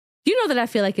You know that I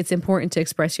feel like it's important to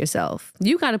express yourself.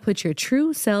 You got to put your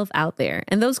true self out there.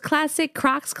 And those classic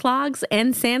Crocs, clogs,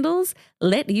 and sandals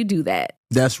let you do that.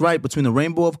 That's right. Between the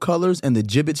rainbow of colors and the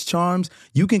Jibbitz charms,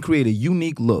 you can create a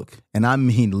unique look. And I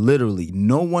mean, literally,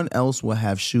 no one else will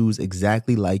have shoes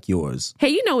exactly like yours. Hey,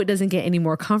 you know it doesn't get any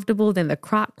more comfortable than the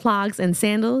Croc, clogs, and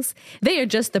sandals. They are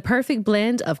just the perfect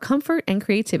blend of comfort and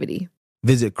creativity.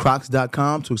 Visit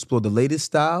crocs.com to explore the latest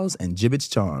styles and Jibbitz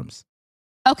charms.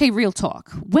 Okay, real talk.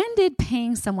 When did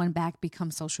paying someone back become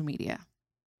social media?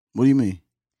 What do you mean?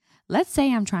 Let's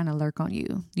say I'm trying to lurk on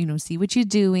you, see what you're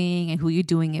doing and who you're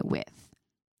doing it with.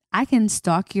 I can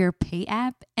stalk your pay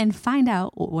app and find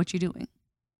out what you're doing.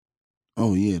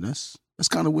 Oh, yeah, that's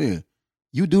kind of weird.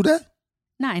 You do that?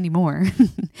 Not anymore.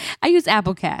 I use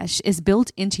Apple Cash. It's built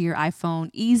into your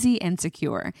iPhone, easy and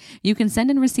secure. You can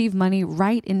send and receive money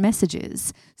right in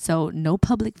messages, so no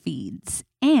public feeds.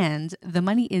 And the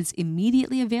money is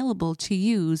immediately available to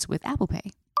use with Apple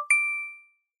Pay.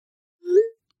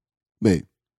 Babe,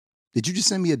 did you just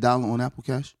send me $1 on Apple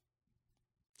Cash?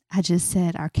 I just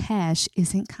said our cash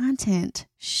isn't content.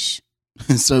 Shh.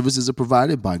 Services are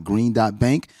provided by Green Dot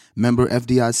Bank, member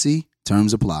FDIC.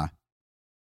 Terms apply.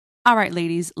 All right,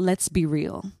 ladies, let's be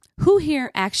real. Who here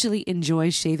actually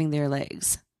enjoys shaving their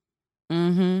legs?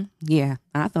 Yeah,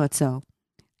 I thought so.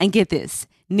 And get this,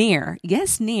 Nair,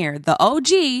 yes, Nair, the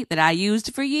OG that I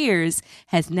used for years,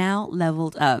 has now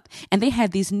leveled up. And they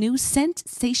have these new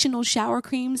sensational shower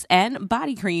creams and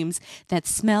body creams that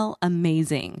smell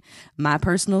amazing. My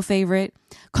personal favorite,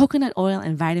 coconut oil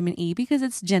and vitamin E, because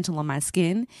it's gentle on my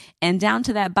skin. And down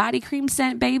to that body cream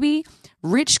scent, baby,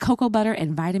 rich cocoa butter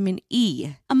and vitamin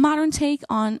E, a modern take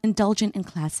on indulgent and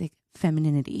classic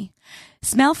femininity.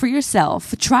 Smell for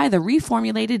yourself. Try the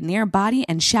reformulated Nair body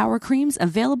and shower creams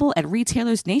available at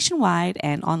retailers nationwide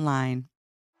and online.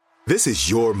 This is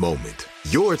your moment,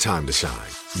 your time to shine,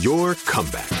 your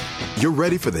comeback. You're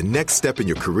ready for the next step in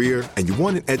your career, and you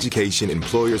want an education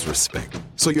employers respect.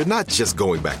 So you're not just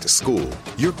going back to school,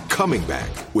 you're coming back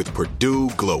with Purdue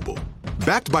Global.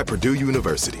 Backed by Purdue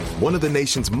University, one of the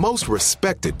nation's most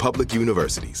respected public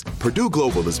universities, Purdue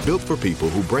Global is built for people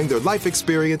who bring their life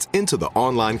experience into the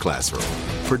online classroom.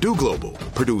 Purdue Global,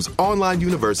 Purdue's online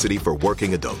university for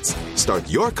working adults. Start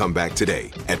your comeback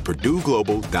today at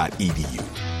purdueglobal.edu.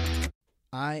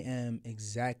 I am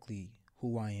exactly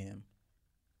who I am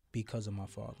because of my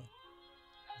father.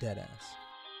 Deadass.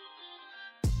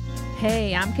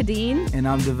 Hey, I'm Kadeen. And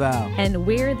I'm DeVal. And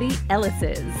we're the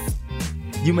Ellises.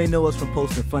 You may know us from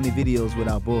posting funny videos with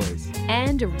our boys.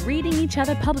 And reading each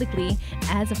other publicly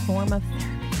as a form of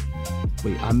therapy.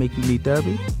 Wait, I make you need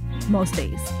therapy? Most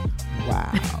days.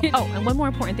 Wow. Oh, and one more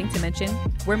important thing to mention,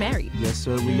 we're married. Yes,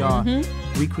 sir, we are.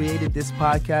 We created this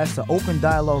podcast to open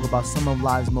dialogue about some of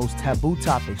life's most taboo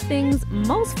topics. Things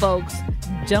most folks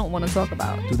don't want to talk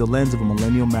about. Through the lens of a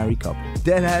millennial married couple.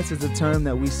 Deadass is a term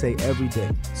that we say every day.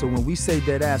 So when we say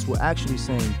deadass, we're actually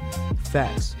saying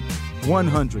facts.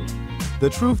 100.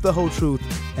 The truth, the whole truth,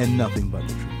 and nothing but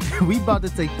the truth. We about to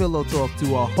take pillow talk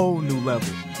to a whole new level.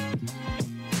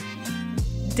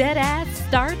 Deadass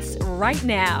starts right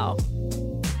now.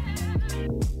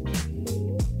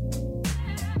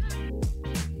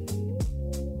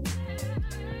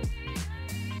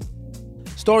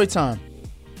 Story time.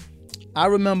 I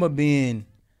remember being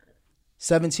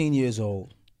 17 years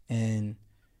old and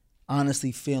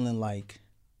honestly feeling like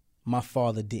my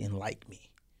father didn't like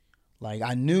me. Like,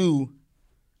 I knew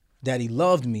that he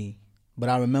loved me, but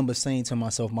I remember saying to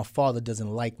myself, my father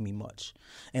doesn't like me much.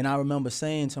 And I remember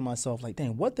saying to myself, like,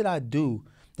 dang, what did I do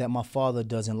that my father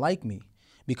doesn't like me?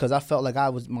 Because I felt like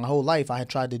my whole life, I had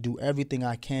tried to do everything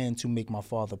I can to make my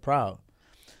father proud.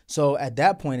 So at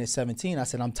that point at 17, I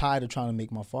said, I'm tired of trying to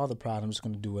make my father proud. I'm just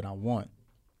going to do what I want.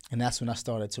 And that's when I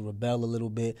started to rebel a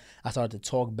little bit. I started to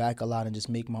talk back a lot and just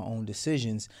make my own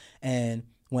decisions. And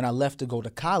when I left to go to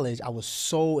college, I was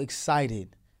so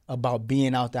excited about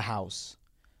being out the house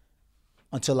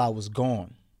until I was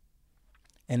gone.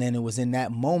 And then it was in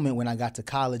that moment when I got to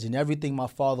college and everything my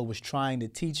father was trying to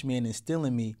teach me and instill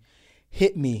in me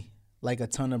hit me like a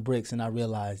ton of bricks. And I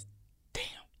realized, damn,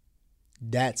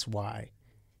 that's why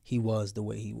he was the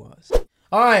way he was.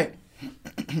 All right,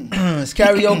 it's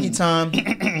karaoke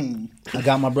time. I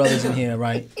got my brothers in here,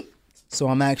 right? So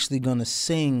I'm actually going to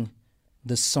sing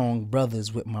the song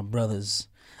Brothers with my brothers.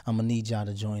 I'm going to need y'all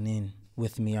to join in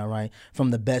with me, all right?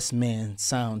 From the Best Man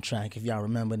soundtrack, if y'all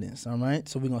remember this, all right?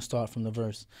 So we're going to start from the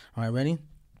verse. All right, ready?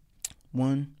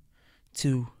 1,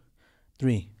 2,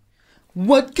 3.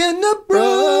 What can a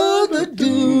brother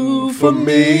do for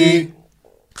me?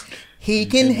 He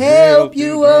can help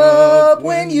you up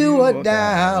when you are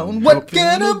down. What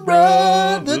can a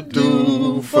brother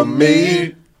do do for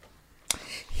me.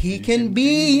 He can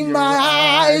be my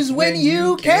eyes when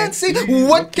you can't see.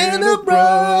 What can a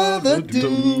brother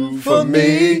do for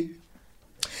me?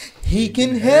 He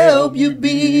can help you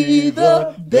be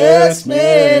the best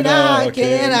man I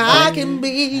can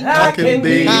be. I can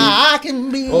be. I can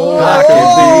be. Oh,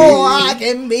 I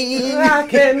can be. I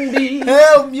can be.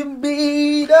 Help you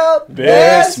be the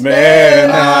Best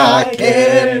man I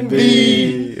can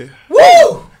be. Woo!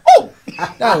 Woo!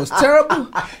 That was terrible.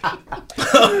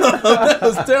 That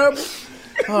was terrible.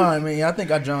 All right, man. I think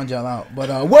I drowned y'all out. But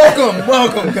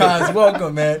welcome, guys.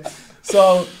 Welcome, man.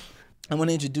 So I want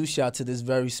to introduce y'all to this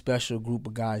very special group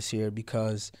of guys here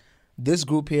because this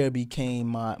group here became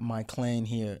my clan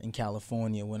here in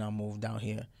California when I moved out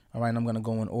here. All right, I'm going to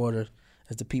go in order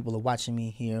as the people are watching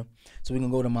me here. So we're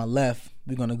going to go to my left.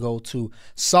 We're going to go to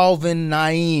Salvin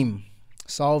Naeem.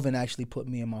 Salvin actually put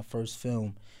me in my first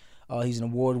film. He's an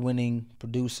award-winning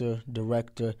producer,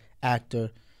 director,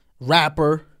 actor,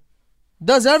 rapper,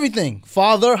 does everything.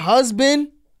 Father,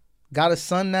 husband. Got a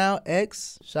son now,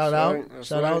 ex. Shout out.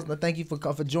 Thank you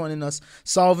for joining us.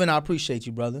 Salvin, I appreciate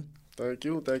you, brother. Thank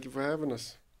you. Thank you for having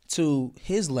us. To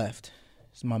his left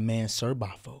is my man, Sir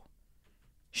Bafo.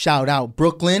 Shout out,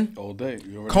 Brooklyn. All day.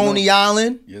 Coney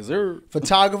Island. Yes, sir.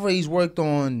 Photographer. He's worked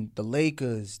on the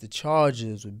Lakers, the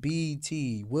Chargers, with BET,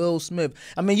 Will Smith.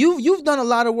 I mean, you've done a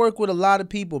lot of work with a lot of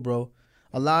people, bro.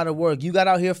 A lot of work. You got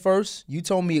out here first. You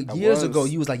told me years ago,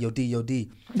 you was like, yo, D,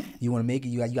 you want to make it?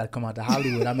 You got to come out to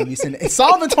Hollywood. I remember you saying that. And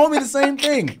Solomon told me the same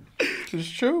thing. It's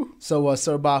true. So,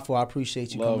 Sir Bafo, I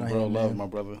appreciate you coming out here, man. Love, my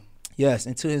brother. Yes,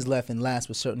 and to his left, and last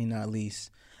but certainly not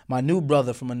least, my new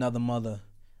brother from another mother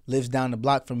lives down the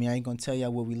block from me. I ain't going to tell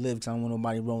y'all where we live because I don't want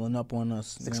nobody rolling up on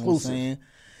us. You know what I'm saying?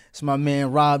 It's my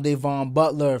man, Rob Devon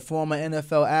Butler, former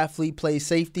NFL athlete, plays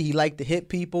safety. He liked to hit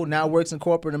people, now works in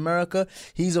corporate America.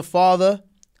 He's a father,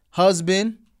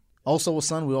 husband, also a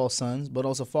son. We're all sons, but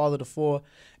also father to 4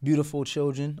 beautiful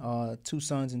children, 2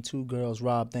 sons and 2 girls.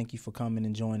 Rob, thank you for coming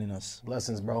and joining us.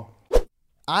 Blessings, bro.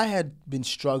 I had been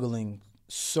struggling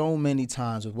so many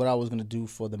times with what I was going to do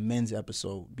for the men's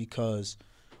episode because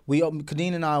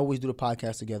Kadeen and I always do the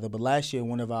podcast together, but last year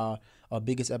one of our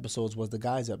biggest episodes was the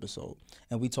guys episode,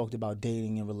 and we talked about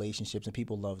dating and relationships, and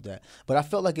people loved that. But I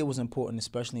felt like it was important,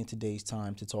 especially in today's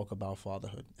time, to talk about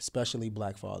fatherhood, especially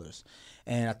black fathers.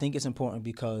 And I think it's important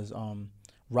because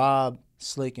Rob,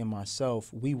 Slick, and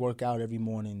myself, we work out every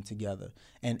morning together.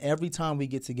 And every time we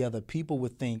get together, people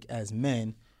would think as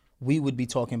men, we would be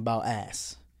talking about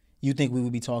ass. You think we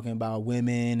would be talking about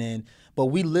women, but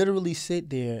we literally sit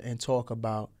there and talk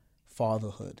about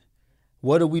fatherhood.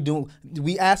 What are we doing?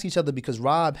 We ask each other because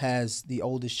Rob has the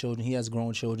oldest children. He has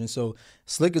grown children. So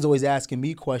Slick is always asking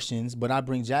me questions, but I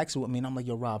bring Jackson with me, and I'm like,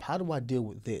 yo, Rob, how do I deal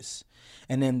with this?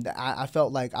 And then I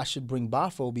felt like I should bring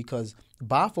Bafo because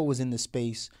Bafo was in the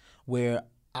space where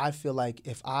I feel like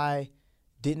if I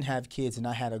didn't have kids and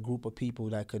I had a group of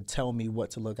people that could tell me what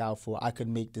to look out for, I could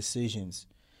make decisions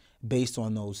based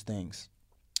on those things,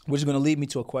 which is going to lead me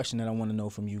to a question that I want to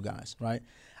know from you guys, right?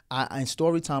 In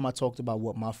story time, I talked about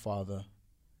what my father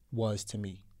was to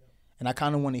me. And I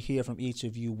kind of want to hear from each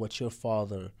of you what your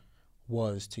father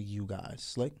was to you guys.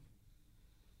 Slick?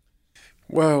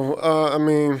 Well, I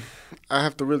mean, I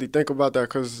have to really think about that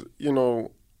because,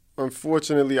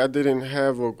 unfortunately, I didn't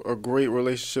have a great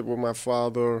relationship with my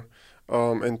father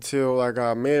until I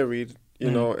got married,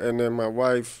 and then my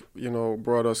wife,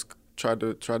 brought us, tried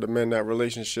to mend that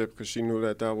relationship because she knew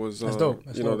that was, That's dope.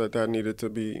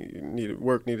 that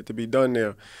work needed to be done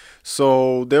there.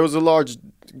 So there was a large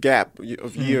gap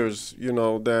of years,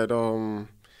 that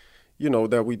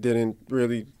we didn't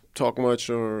really talk much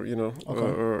or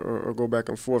or go back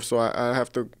and forth. So I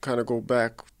have to kind of go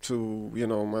back to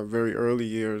my very early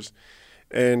years,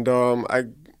 and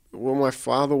what my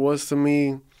father was to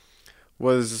me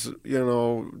was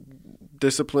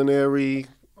disciplinary,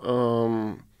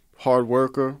 hard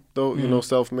worker, though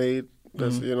self-made.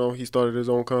 That's he started his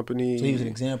own company. So he was an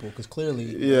example because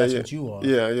clearly that's what you are.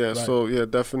 Yeah. Right. So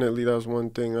definitely that was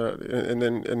one thing, and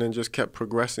then just kept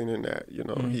progressing in that.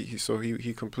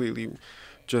 He completely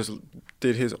just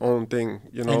did his own thing.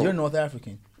 And you're North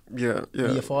African. Yeah.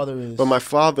 And your father is. But my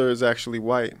father is actually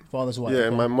white. Father's white. Yeah, okay.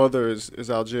 And my mother is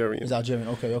Algerian. Is Algerian.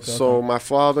 Okay. So my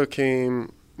father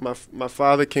came. My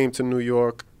father came to New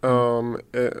York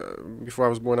Before I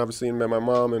was born, obviously, and met my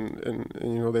mom, and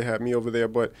you know, they had me over there.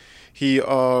 But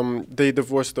they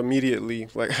divorced immediately,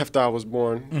 like after I was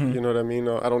born. Mm-hmm. You know what I mean?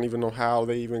 I don't even know how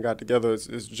they even got together.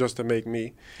 It's just to make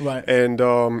me. Right. And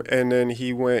then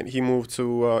he moved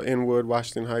to Inwood,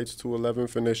 Washington Heights, 211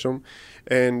 for Nisham,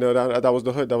 and that was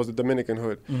the hood. That was the Dominican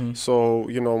hood. Mm-hmm. So,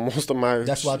 you know, most of my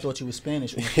That's why I thought you were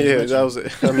Spanish. yeah, that was.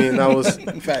 I mean, that was.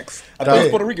 Facts. I thought he was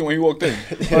Puerto Rican when he walked in.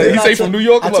 He say from New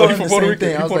York. I'm like, he from Puerto Rico.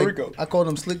 He Puerto Rico. I called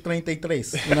him Slick 33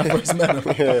 when I first met him.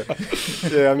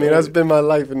 Yeah. I mean, that's been my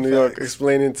life in New York,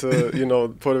 explaining to, you know,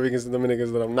 Puerto Ricans and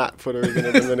Dominicans that I'm not Puerto Rican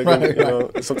or Dominican. Right. You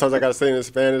know, sometimes I gotta say it in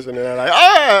Spanish, and then they're like,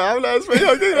 I'm not Spanish.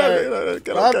 Okay.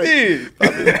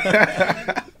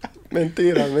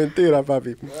 Mentira,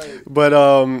 papi. But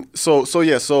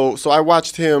so I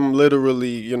watched him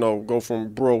literally, you know, go from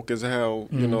broke as hell,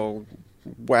 you know,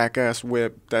 whack ass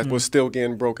whip that was still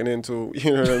getting broken into,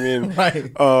 you know what I mean?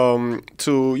 Right.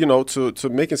 To, you know, to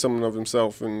making something of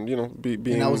himself, and, you know, being.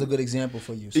 And that was a good example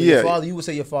for you. So Yeah. your father, you would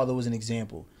say your father was an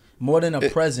example. More than a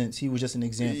presence, he was just an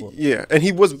example. Yeah, and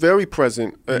he was very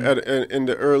present in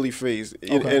the early phase,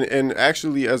 Okay. and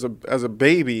actually as a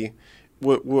baby,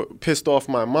 what pissed off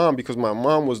my mom, because my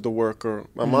mom was the worker.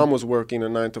 My mom was working a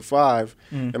 9 to 5,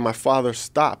 and my father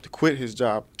quit his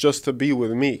job just to be with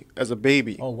me as a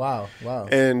baby. Oh, wow.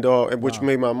 And which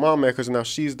made my mom mad, because now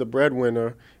she's the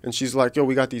breadwinner, and she's like, yo,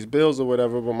 we got these bills or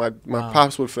whatever. But my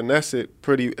pops would finesse it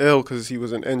pretty ill, because he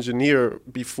was an engineer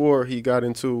before he got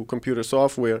into computer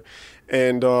software,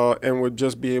 and would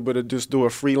just be able to just do a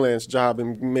freelance job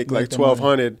and make like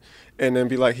 $1,200, and then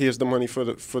be like, here's the money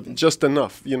for just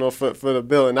enough, you know, for the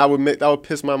bill. And that would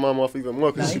piss my mom off even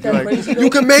more, because she'd be like, crazy, you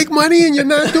can make money and you're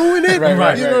not doing it. You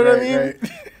know what I mean?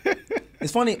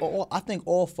 It's funny. I think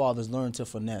all fathers learn to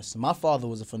finesse. My father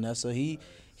was a finesser.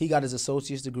 He got his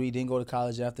associate's degree, didn't go to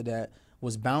college after that,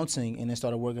 was bouncing, and then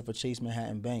started working for Chase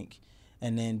Manhattan Bank,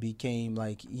 and then became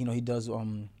like, you know, he does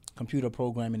computer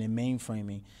programming and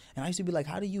mainframing. And I used to be like,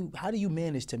 how do you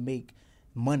manage to make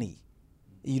money?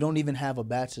 You don't even have a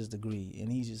bachelor's degree.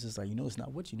 And he's just like, you know, it's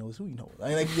not what you know, it's who you know.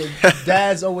 Like your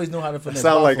dads always know how to finesse.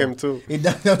 Sound like him too.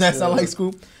 That sound like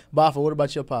Scoop. Bafa, what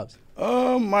about your pops?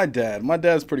 My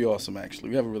dad's pretty awesome, actually.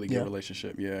 We have a really good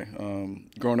relationship. Yeah.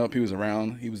 Growing up, he was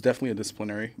around. He was definitely a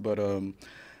disciplinary, but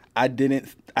I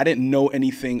didn't know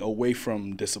anything away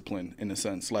from discipline, in a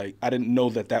sense. Like, I didn't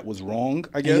know that was wrong,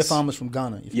 I guess. And your father's from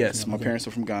Ghana? Yes, my parents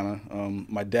are from Ghana.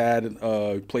 My dad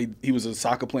he was a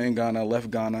soccer player in Ghana, left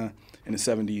Ghana in the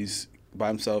 70s by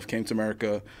himself, came to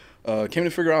America, came to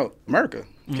figure out America,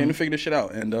 came to figure this shit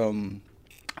out. And I'm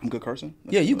a good cursing?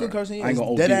 Yeah, you good cursing. Yeah. I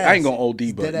ain't gonna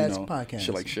OD, but, you know, podcast.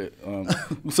 Shit like shit.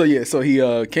 So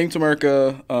he came to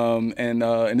America and in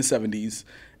the 70s,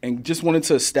 and just wanted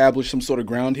to establish some sort of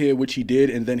ground here, which he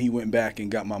did, and then he went back and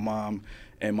got my mom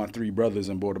and my 3 brothers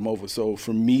and brought them over. So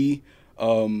for me,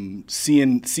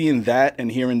 seeing that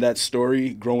and hearing that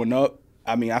story growing up,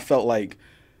 I mean, I felt like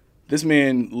this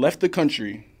man left the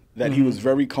country that he was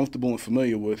very comfortable and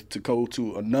familiar with to go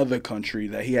to another country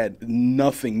that he had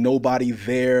nobody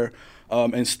there,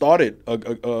 and started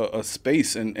a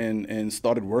space and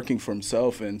started working for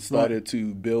himself, and started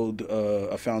to build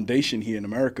a foundation here in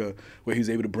America where he was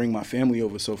able to bring my family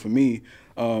over. So for me,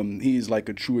 he's like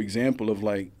a true example of,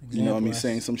 like, you know what I mean,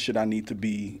 saying some shit I need to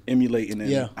be emulating,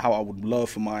 and how I would love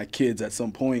for my kids at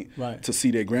some point to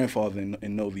see their grandfather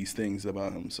and know these things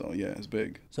about him. So yeah, it's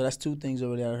big. So that's 2 things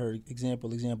over there I heard.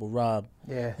 Example, Rob.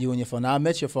 Yeah. You and your father. Now, I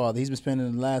met your father. He's been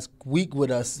spending the last week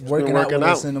with us, working out with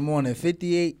us in the morning.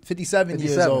 57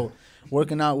 years old,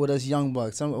 working out with us young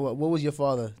bucks. What was your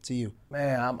father to you?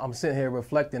 Man, I'm sitting here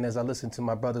reflecting as I listen to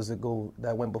my brothers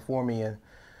that went before me, and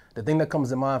the thing that comes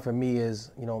to mind for me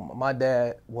is, you know, my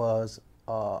dad was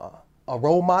a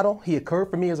role model. He occurred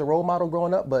for me as a role model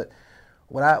growing up, but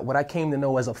what I came to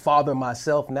know as a father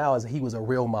myself now is he was a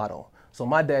real model. So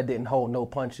my dad didn't hold no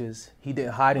punches. He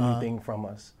didn't hide anything from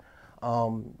us.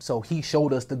 So he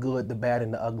showed us the good, the bad,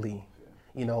 and the ugly,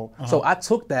 you know. So I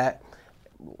took that.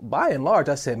 By and large,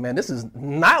 I said, man, this is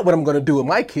not what I'm going to do with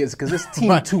my kids, because this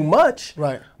team too much.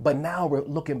 Right. But now we're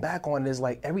looking back on it, is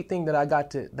like everything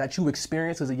that that you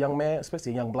experienced as a young man,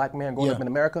 especially a young black man growing up in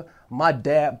America, my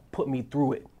dad put me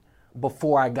through it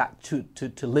before I got to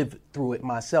live through it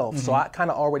myself. So I kind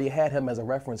of already had him as a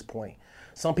reference point.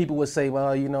 Some people would say,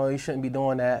 well, you know, you shouldn't be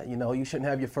doing that. You know, you shouldn't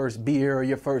have your first beer or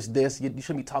your first this. You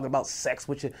shouldn't be talking about sex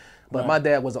with you. But my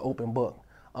dad was an open book.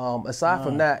 Aside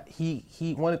from that, he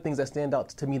one of the things that stand out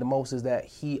to me the most is that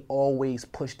he always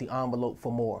pushed the envelope for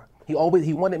more. He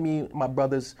wanted my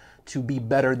brothers to be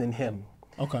better than him.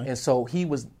 Okay. And so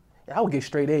I would get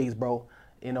straight A's, bro.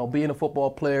 You know, being a football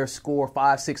player, score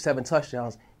 5, 6, 7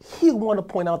 touchdowns. he'll want to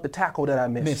point out the tackle that I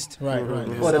missed. Right.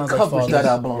 Or the coverage that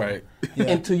I blown. Right. Yeah.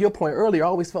 And to your point earlier, I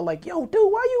always felt like, yo,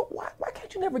 dude, why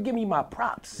can't you never give me my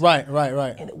props? Right.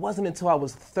 And it wasn't until I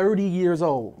was 30 years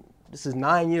old. This is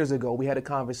 9 years ago. We had a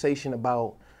conversation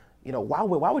about, you know, why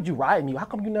would you ride me? How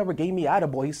come you never gave me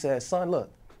attaboy? He said, son,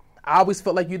 look, I always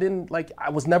felt like you didn't, like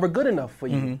I was never good enough for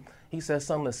you. Mm-hmm. He said,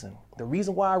 son, listen, the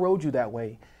reason why I rode you that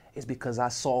way is because I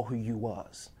saw who you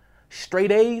was.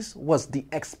 Straight A's was the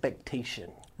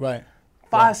expectation. Right.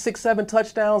 5, 6, 7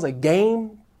 touchdowns a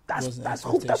game. That's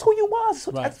who you was.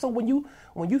 Right. So when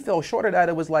you fell short of that,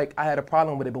 it was like I had a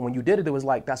problem with it. But when you did it, it was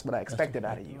like that's what I expected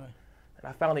out of you. Right. And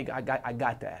I finally I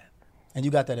got that. And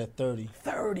you got that at 30.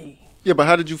 30. Yeah, but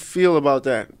how did you feel about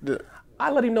that?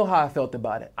 I let him know how I felt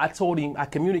about it. I told him, I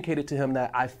communicated to him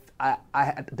that I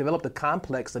had developed a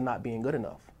complex of not being good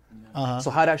enough. Uh-huh.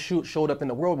 So how that showed up in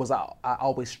the world was I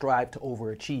always strived to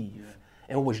overachieve. Yeah.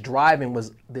 And what was driving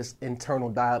was this internal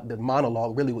the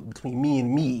monologue really between me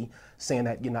and me saying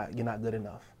that you're not good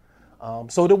enough.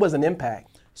 So there was an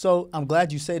impact. So I'm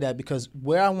glad you say that, because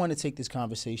where I want to take this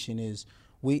conversation is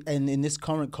and in this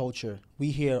current culture,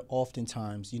 we hear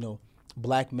oftentimes, you know,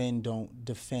 black men don't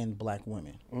defend black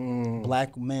women.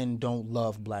 Black men don't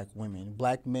love black women.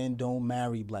 Black men don't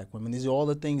marry black women. These are all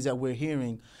the things that we're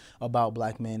hearing about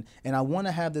black men. And I want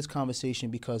to have this conversation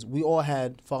because we all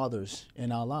had fathers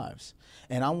in our lives.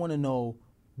 And I want to know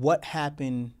what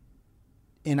happened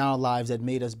in our lives that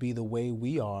made us be the way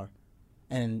we are,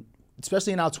 and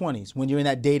especially in our 20s, when you're in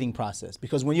that dating process.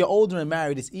 Because when you're older and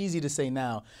married, it's easy to say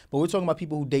now, but we're talking about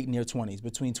people who date in their 20s,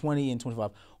 between 20 and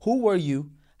 25. Who were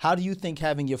you? How do you think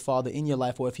having your father in your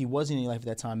life, or if he wasn't in your life at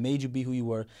that time, made you be who you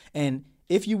were? And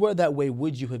if you were that way,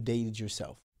 would you have dated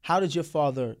yourself? How did your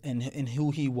father and who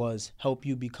he was help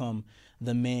you become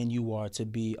the man you are to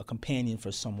be a companion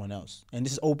for someone else? And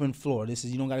this is open floor. This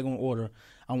is, you don't got to go in order.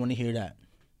 I want to hear that.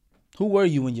 Who were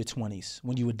you in your 20s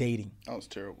when you were dating? I was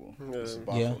terrible. This is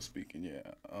Boffo speaking,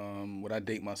 Would I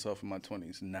date myself in my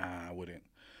 20s? Nah, I wouldn't.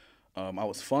 I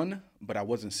was fun, but I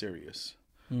wasn't serious.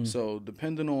 So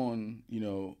depending on, you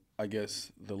know, I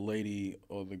guess the lady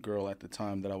or the girl at the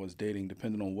time that I was dating,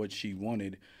 depending on what she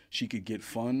wanted, she could get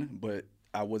fun, but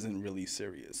I wasn't really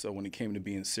serious. So when it came to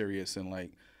being serious, and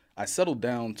like, I settled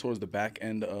down towards the back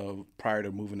end of prior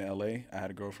to moving to LA. I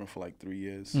had a girlfriend for like 3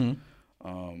 years.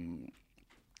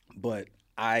 But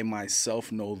I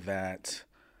myself know that,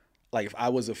 like, if I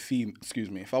was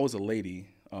a lady,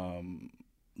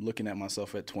 looking at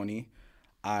myself at 20,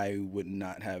 I would,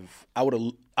 don't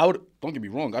get me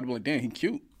wrong, I'd be like, damn, he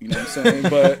cute, you know what I'm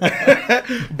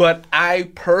saying? But I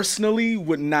personally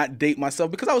would not date myself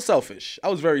because I was selfish. I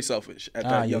was very selfish at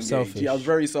that young age. Yeah, I was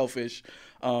very selfish.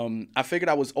 I figured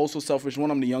I was also selfish. One,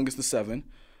 I'm the youngest of 7.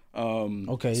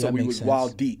 Okay, so that we makes was sense.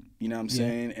 wild deep, you know what I'm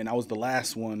saying? And I was the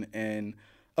last one, and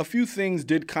a few things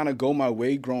did kind of go my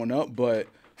way growing up, but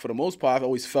for the most part, I've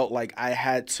always felt like I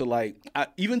had to,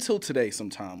 even till today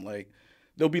sometime, like,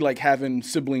 they'll be like having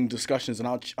sibling discussions, and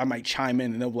I might chime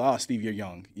in, and they'll be like, oh, Steve, you're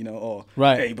young, you know, or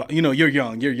right. Hey, but, you know, you're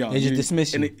young. They just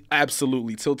dismiss you.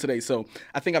 Absolutely, till today. So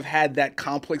I think I've had that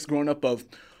complex growing up of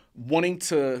wanting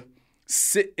to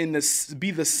sit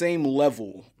be the same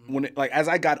level. As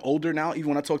I got older now, even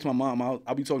when I talk to my mom,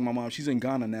 I'll be talking to my mom. She's in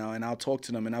Ghana now, and I'll talk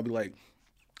to them, and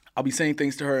I'll be saying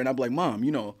things to her, and I'll be like, Mom,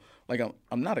 you know, like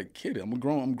I'm not a kid. I'm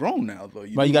grown now, though.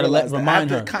 You got to remind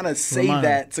her. I have to kind of say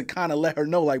that to kind of let her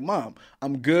know, like, Mom,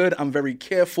 I'm good. I'm very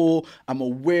careful. I'm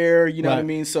aware. You know what I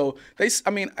mean? So as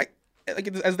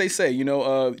they say, you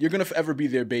know, you're gonna forever be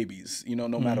their babies. You know,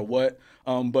 no matter what.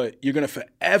 But you're gonna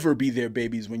forever be their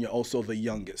babies when you're also the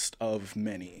youngest of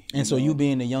many. And so you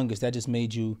being the youngest, that just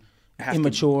made you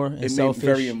immature and selfish.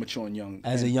 Very immature and young.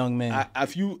 As a young man.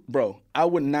 I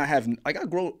would not have, like, I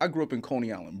grew up in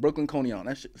Coney Island, Brooklyn, Coney Island.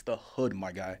 That shit is the hood,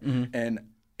 my guy. Mm-hmm. And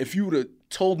if you would have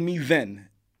told me then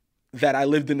that I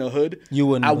lived in the hood,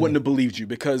 I wouldn't have believed you,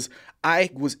 because I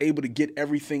was able to get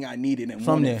everything I needed and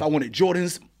from wanted. there. If I wanted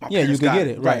Jordans, my parents you could get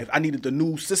it. Right. If I needed the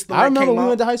new system. I remember we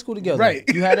went to high school together. Right.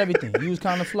 You had everything. You was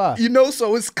kind of fly. You know,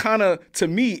 so it's kind of, to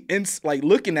me, it's like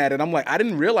looking at it, I'm like, I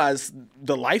didn't realize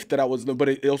the life that I was, but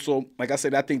it also, like I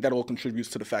said, I think that all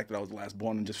contributes to the fact that I was the last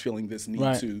born and just feeling this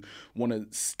need to want to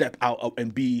step out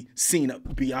and be seen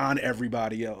beyond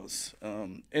everybody else.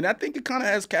 And I think it kind of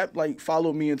has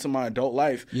followed me into my adult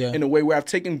life in a way where I've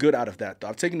taken good out of that, though.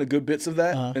 I've taken the good bits of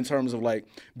that in terms of like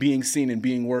being seen and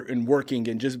being working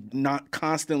and just not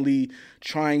constantly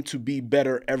trying to be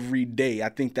better every day. I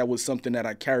think that was something that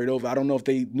I carried over. I don't know if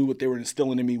they knew what they were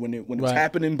instilling in me when it was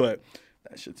happening, but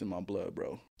that shit's in my blood,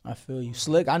 bro. I feel you.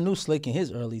 Slick, I knew Slick in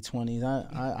his early 20s.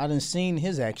 I done seen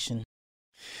his action.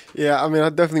 Yeah, I mean, I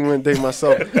definitely wouldn't date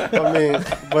myself. I mean,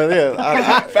 but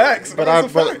yeah, facts. But I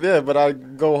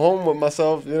go home with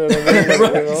myself. You know what I mean?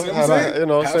 Right. You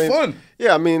know, have fun.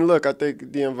 Yeah, I mean, look, I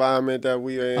think the environment that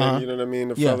we are in, you know what I mean,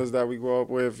 the fellas that we grow up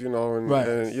with, you know,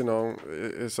 and you know,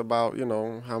 it's about, you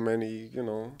know, how many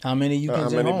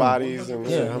bodies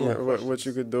and what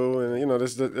you could do, and you know,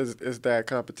 it's that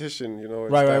competition, you know,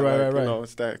 right. You know,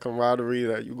 it's that camaraderie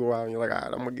that you go out and you're like, all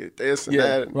right, I'm gonna get this and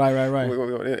that, and right.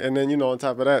 And then you know, on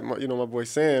top of that, you know, my boy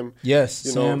Sam, yes,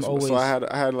 you Sam know, always. so I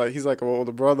had like he's like an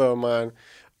older brother of mine.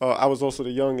 I was also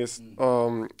the youngest,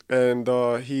 and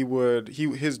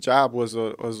his job was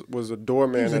a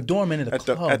doorman. He was a doorman at a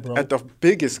club, bro. At the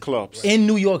biggest clubs in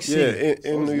New York City. Yeah,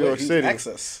 in New York City.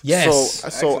 Access.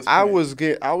 Yes. So I was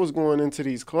going into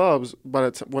these clubs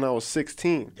when I was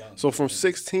 16. So from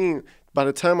 16. By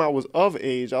the time I was of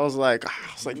age, I was like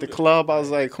the club. I was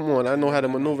like, come on, I know how to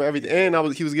maneuver everything. And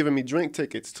he was giving me drink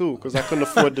tickets too, because I couldn't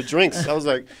afford the drinks. I was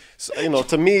like, you know,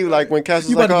 to me, like when Cass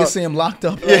was you like, about to get Sam locked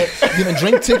up, giving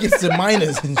drink tickets to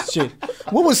minors and shit.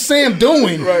 What was Sam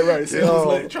doing? Right. Sam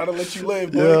was trying to let you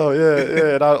live, boy.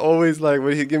 Yeah. And I always like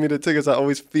when he give me the tickets, I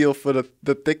always feel for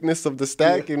the thickness of the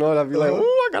stack, you know. And I'd be like,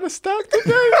 oh, I got a stack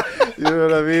today. You know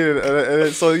what I mean?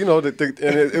 And so you know,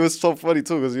 it was so funny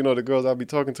too, because you know the girls I'd be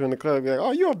talking to in the club be like,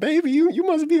 oh, you're a baby, you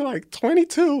must be like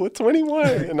 22 or 21,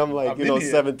 and I'm like, you know,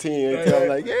 17. I'm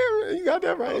like, yeah, you got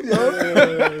that right.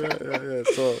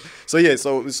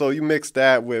 Yeah. So you mix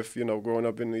that with, you know, growing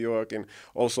up in New York, and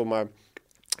also like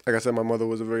I said, my mother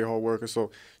was a very hard worker, so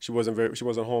she wasn't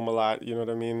home a lot. You know what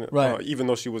I mean? Right. Even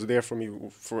though she was there for me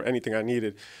for anything I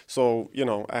needed. So you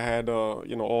know, I had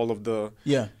you know, all of the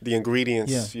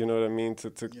ingredients. Yeah. You know what I mean, to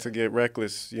get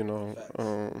reckless. You know,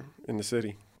 in the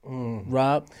city.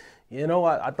 Rob. You know,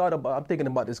 I'm thinking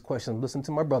about this question. Listen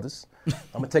to my brothers. I'm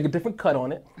gonna take a different cut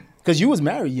on it. Because you was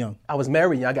married young. I was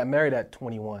married young. I got married at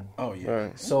 21. Oh yeah.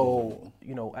 Right. So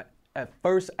you know, at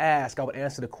first ask, I would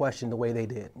answer the question the way they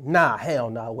did. Nah, hell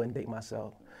no, I wouldn't date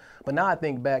myself. But now I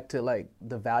think back to like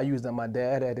the values that my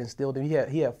dad had instilled in me.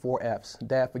 He had 4 F's.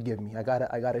 Dad, forgive me. I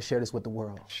gotta share this with the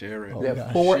world. Share it. He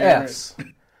had 4 F's.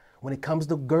 When it comes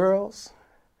to girls,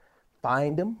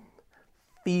 find them,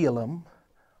 feel them,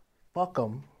 fuck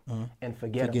them. And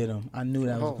forget them. I knew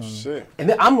that was coming. Shit. And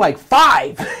then I'm like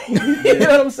 5. You know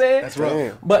what I'm saying? That's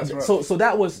right. But so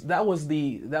that was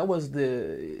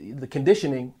the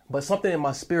conditioning. But something in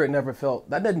my spirit never felt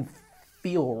that didn't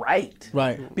feel right.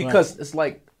 Right. Because it's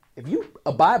like, if you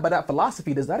abide by that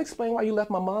philosophy, does that explain why you left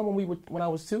my mom when I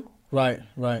was 2? Right.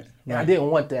 And I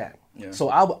didn't want that. Yeah. So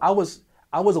I was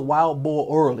a wild bull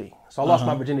early. So I lost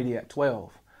my virginity at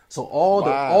 12. So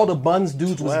all the buns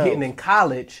dudes was getting in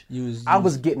college, I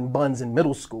was getting buns in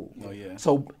middle school. Oh yeah.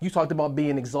 So you talked about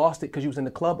being exhausted because you was in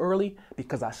the club early.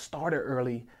 Because I started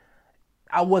early,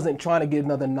 I wasn't trying to get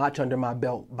another notch under my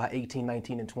belt by 18,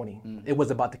 19, and 20. It was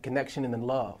about the connection and the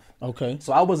love. Okay.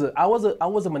 So I was a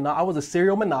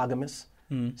serial monogamous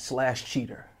 /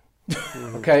 cheater.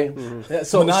 Okay,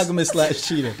 so monogamous /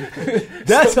 cheater.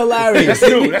 That's hilarious.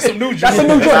 That's some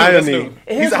new irony.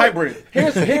 He's a hybrid.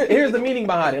 Here's the meaning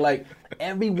behind it. Like,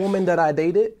 every woman that I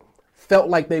dated felt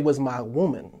like they was my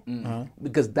woman,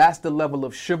 because that's the level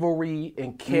of chivalry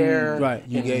and care and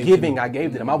giving I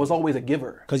gave to them. I was always a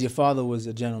giver. Because your father was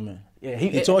a gentleman. Yeah,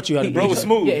 he taught you how to be. Bro was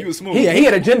smooth. Yeah, he was smooth. He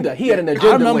had agenda. He had an agenda.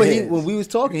 I remember when we was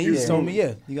talking, he was telling me,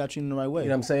 you got you in the right way. You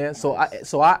know what I'm saying?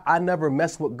 So I never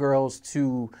messed with girls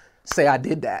to say I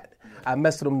did that. I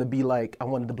messed with them to be like, I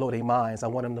wanted to blow their minds. I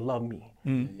wanted them to love me.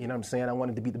 You know what I'm saying? I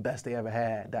wanted to be the best they ever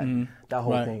had. That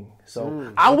whole thing.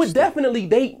 So I would definitely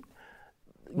date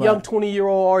young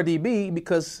 20-year-old RDB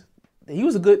because he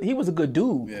was a good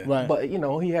dude. Yeah. Right. But you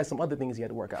know, he had some other things he had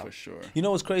to work out. For sure. You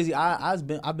know what's crazy? I've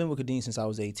been with Kadeem since I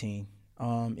was 18.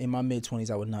 In my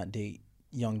mid-20s, I would not date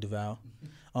young DeVal.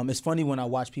 It's funny when I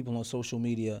watch people on social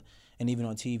media and even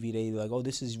on TV, they like, oh,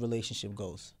 this is relationship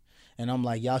goals. And I'm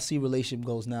like, y'all see relationship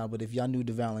goals now, but if y'all knew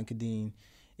DeVal and Kadeem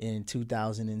in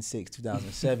 2006,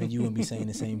 2007, you wouldn't be saying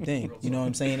the same thing. You know what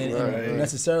I'm saying? And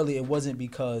necessarily, it wasn't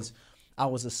because I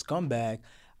was a scumbag.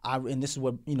 And this is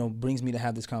what, you know, brings me to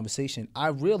have this conversation. I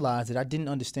realized that I didn't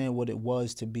understand what it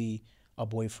was to be a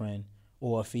boyfriend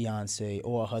or a fiance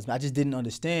or a husband. I just didn't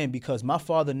understand because my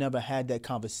father never had that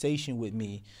conversation with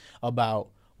me about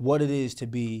what it is to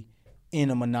be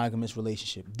in a monogamous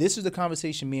relationship. This is the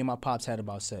conversation me and my pops had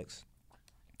about sex.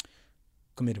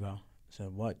 Come here, bro. I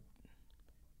said, what?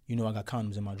 You know I got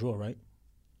condoms in my drawer, right?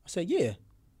 I said, yeah.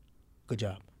 Good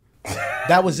job.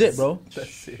 That was it, bro.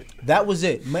 That's it. That was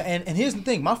it. And here's the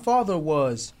thing. My father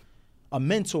was a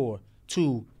mentor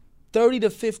to 30 to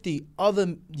 50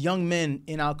 other young men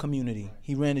in our community.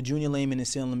 He ran the junior layman in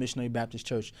Salem Missionary Baptist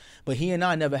Church. But he and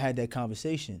I never had that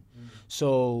conversation.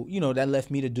 So, that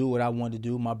left me to do what I wanted to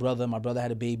do. My brother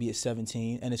had a baby at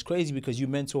 17. And it's crazy because you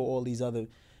mentor all these other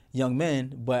young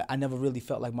men, but I never really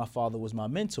felt like my father was my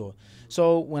mentor.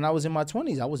 So when I was in my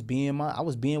 20s, I was being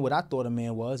what I thought a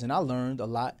man was, and I learned a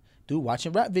lot. Dude,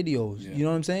 watching rap videos. Yeah. You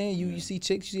know what I'm saying? You see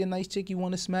chicks, you see a nice chick, you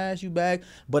want to smash, you bag.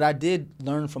 But I did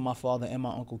learn from my father and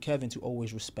my Uncle Kevin to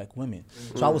always respect women.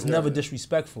 So I was never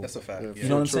disrespectful. That's a fact. You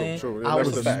know what I'm saying? True. I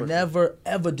was never,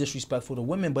 ever disrespectful to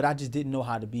women, but I just didn't know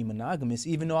how to be monogamous,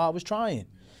 even though I was trying.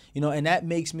 And that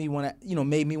makes me want to,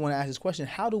 made me want to ask this question: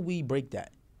 how do we break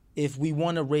that? If we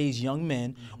want to raise young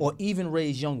men or even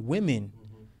raise young women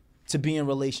to be in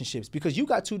relationships, because you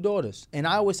got 2 daughters, and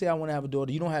I always say I want to have a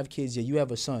daughter. You don't have kids yet, you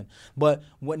have a son. But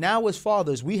now as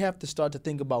fathers, we have to start to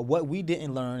think about what we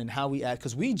didn't learn and how we act,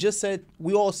 because we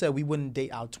all said we wouldn't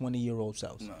date our 20-year-old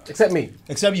selves. No. Except me.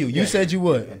 Except you. You said you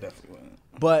would. I definitely wouldn't.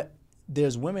 But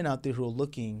there's women out there who are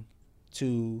looking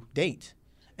to date.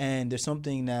 And there's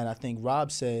something that I think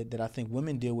Rob said that I think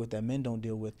women deal with that men don't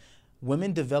deal with.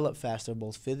 Women develop faster,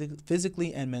 both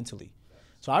physically and mentally.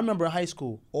 So I remember in high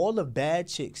school, all the bad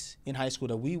chicks in high school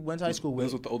that we went to high school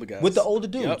with. With the older guys. With the older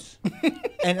dudes.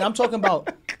 Yep. And I'm talking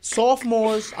about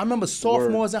sophomores. I remember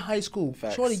sophomores in high school.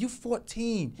 Facts. Shorty, you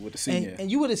 14. With the senior.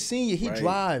 And you were the senior. He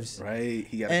drives. Right.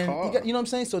 He got a car. You know what I'm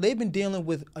saying? So they've been dealing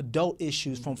with adult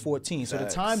issues from 14. So the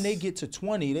time they get to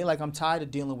 20, they're like, I'm tired of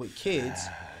dealing with kids.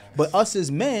 But us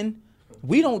as men,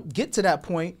 we don't get to that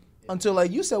point until,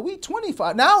 like you said, we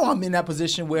 25. Now I'm in that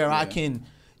position where I can,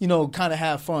 kind of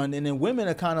have fun. And then women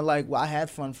are kind of like, well, I had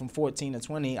fun from 14 to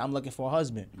 20. I'm looking for a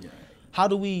husband. Yeah. How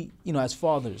do we, as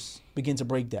fathers, begin to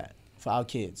break that for our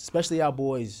kids, especially our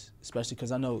boys, especially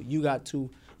because I know you got 2,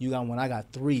 you got 1, I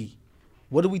got 3.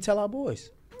 What do we tell our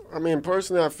boys? I mean,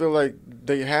 personally, I feel like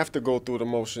they have to go through the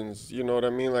motions. You know what I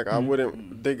mean? Like, I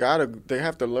wouldn't. They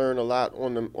have to learn a lot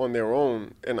on their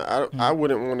own, and I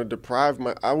wouldn't want to deprive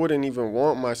I wouldn't even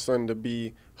want my son to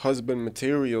be husband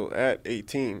material at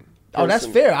 18. Oh, that's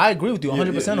fair. I agree with you 100% on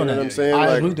that. You know what I'm saying?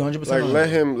 I agree with you 100% like, on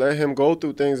that. Let him go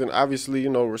through things, and obviously,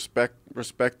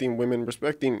 respecting women,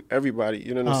 respecting everybody.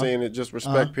 You know what I'm saying? It just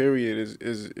respect period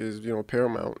is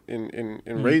paramount in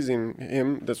raising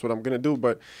him. That's what I'm gonna do.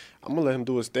 But I'm gonna let him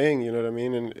do his thing. You know what I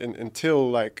mean? And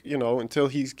until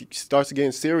he starts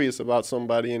getting serious about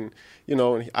somebody, and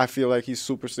and I feel like he's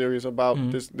super serious about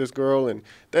this girl, and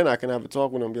then I can have a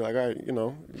talk with him and be like, all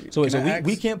right, So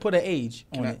we can't put an age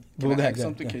on it. Can I ask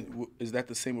something? Is that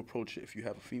the same approach if you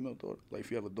have a female daughter? Like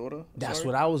if you have a daughter? That's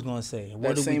what I was gonna say.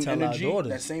 What do we tell our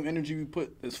daughters? That same energy we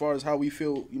put as far as how we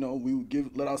feel, we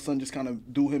let our son just kind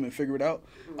of do him and figure it out.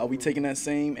 Are we taking that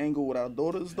same angle with our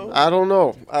daughters though? I don't know.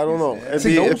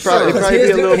 It'd probably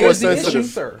be a little more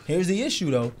sensitive. Here's the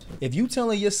issue though. If you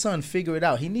telling your son figure it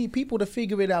out, he need people to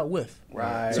figure it out with.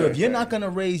 Right. So if you're not gonna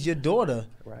raise your daughter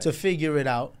to figure it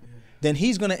out, then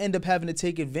he's gonna end up having to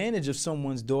take advantage of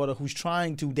someone's daughter who's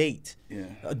trying to date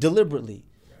deliberately.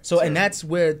 So, and that's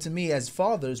where, to me, as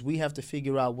fathers, we have to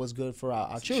figure out what's good for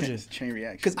our children. Chain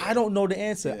reaction. Because I don't know the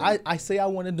answer. Yeah. I say I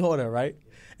want a daughter, right?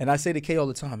 And I say to Kay all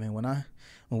the time, man,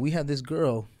 when we have this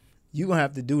girl, you're going to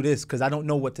have to do this because I don't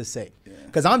know what to say.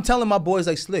 Because I'm telling my boys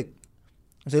like Slick,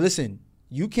 I say, listen,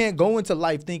 you can't go into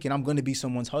life thinking I'm going to be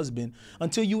someone's husband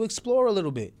until you explore a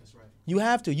little bit. That's right. You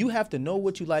have to. You have to know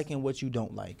what you like and what you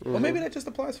don't like. Well, maybe that just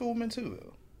applies for women too,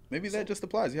 though. Maybe that just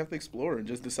applies. You have to explore and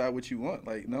just decide what you want.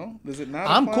 Like, no? Does it not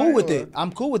I'm cool with it.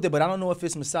 I'm cool with it, but I don't know if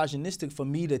it's misogynistic for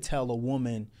me to tell a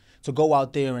woman to go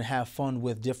out there and have fun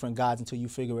with different guys until you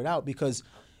figure it out. Because,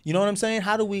 you know what I'm saying?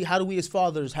 How do we as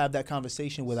fathers have that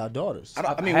conversation with our daughters? I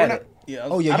don't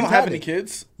have any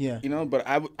kids. Yeah. But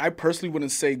I personally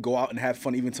wouldn't say go out and have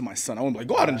fun even to my son. I wouldn't be like,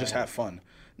 go out and just have fun.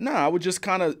 No, I would just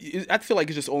I feel like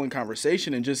it's just all in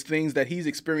conversation and just things that he's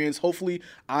experienced. Hopefully,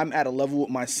 I'm at a level with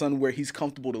my son where he's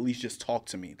comfortable to at least just talk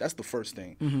to me. That's the first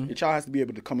thing. Mm-hmm. Your child has to be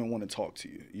able to come and want to talk to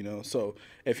you, So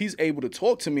if he's able to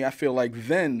talk to me, I feel like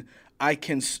then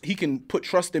he can put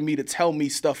trust in me to tell me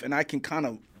stuff and I can kind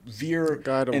of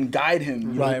guide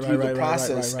him through the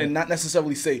process and not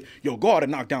necessarily say, yo, go out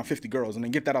and knock down 50 girls and then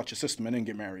get that out your system and then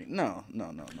get married. No.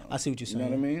 I see what you're saying.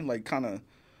 You know what I mean? Like kind of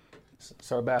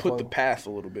put the path a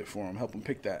little bit for him, help him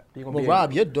pick that. Well,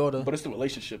 Rob, your daughter... But it's the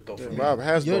relationship, though, for me. Rob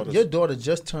has daughters. Your daughter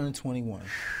just turned 21.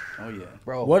 Oh, yeah.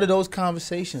 Bro. What are those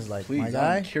conversations like, Please, my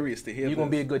guy? I'm curious to hear You're going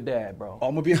to be a good dad, bro. Oh,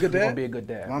 I'm going to be a good dad? You're going to be a good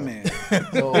dad. My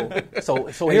man.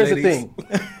 So here's the thing.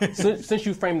 Since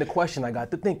you framed the question, I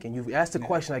got to thinking. You've asked the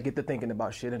question, I get to thinking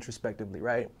about shit introspectively,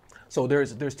 right? So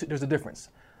there's a difference.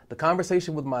 The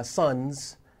conversation with my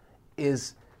sons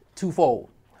is twofold.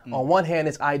 On one hand,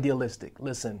 it's idealistic.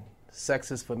 Listen,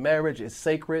 sex is for marriage. It's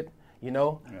sacred. You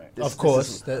know, of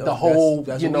course, the whole,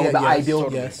 that's you know, the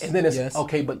ideal. Yes, and then it's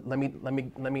okay, but let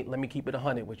me keep it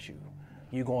 100 with you.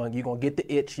 You're going to get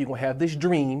the itch. You're going to have this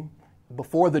dream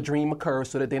before the dream occurs,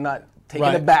 so that they're not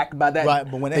taken aback by that. Right,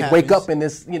 but when they wake up in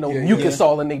this, you know, mucus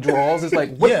all in their drawers. It's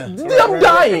like, what? I'm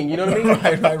dying. You know what I mean?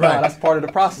 Right. No, that's part of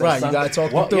the process. Right, son. you got to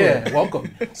talk them through it. Yeah,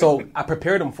 welcome. So I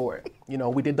prepared them for it. You know,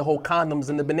 we did the whole condoms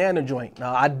in the banana joint.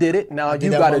 Now I did it. Now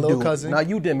you got to do it. Now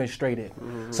you demonstrate it.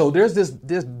 Mm-hmm. So there's this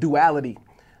duality,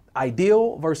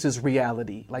 ideal versus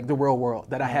reality, like the real world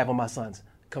that I have with my sons.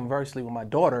 Conversely, with my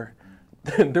daughter,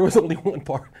 there was only one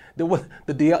part. There was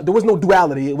no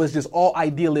duality. It was just all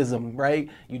idealism, right?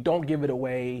 You don't give it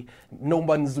away. No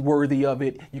one's worthy of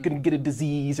it. You're gonna get a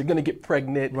disease. You're gonna get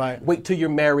pregnant. Right. Wait till you're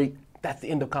married. That's the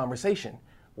end of conversation.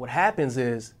 What happens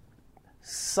is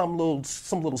some little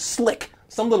slickster,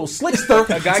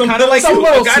 a guy kind of like you,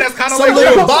 a guy that's kind of like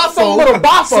some little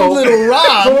boffo, some little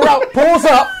Rob pulls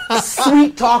up,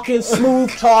 sweet talking, smooth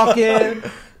talking.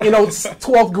 You know,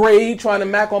 12th grade, trying to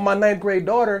mac on my 9th grade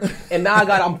daughter, and now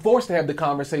I'm forced to have the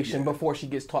conversation before she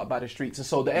gets taught by the streets. And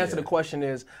so the answer to the question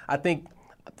is, I think,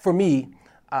 for me,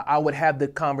 I would have the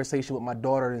conversation with my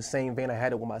daughter in the same vein I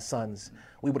had it with my sons.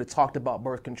 We would have talked about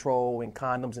birth control and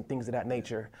condoms and things of that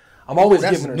nature. I'm always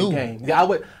giving her the game. Yeah, I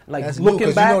would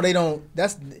looking back. You know, they don't.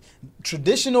 That's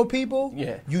traditional people.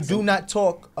 Yeah, you do not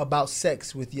talk about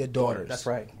sex with your daughters. That's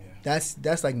right.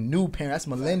 That's like new parents. That's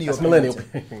millennial.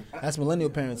 That's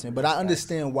millennial parenting. But I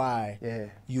understand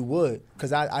why you would,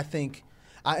 because I think,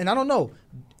 and I don't know,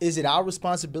 is it our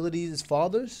responsibility as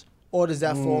fathers, or does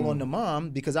that fall on the mom?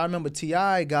 Because I remember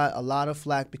T.I. got a lot of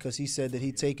flack because he said that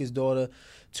he'd take his daughter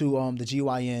to the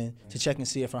GYN to check and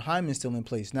see if her hymen's still in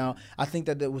place. Now, I think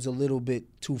that was a little bit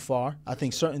too far. I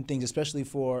think certain things, especially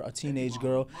for a teenage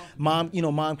girl, mom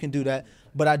can do that.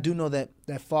 But I do know that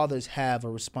fathers have a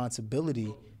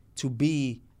responsibility to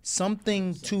be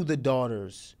something to the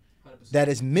daughters that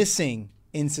is missing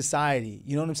in society.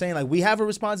 You know what I'm saying? Like, we have a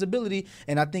responsibility,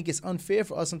 and I think it's unfair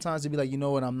for us sometimes to be like, you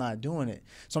know what, I'm not doing it.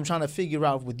 So I'm trying to figure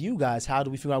out with you guys, how do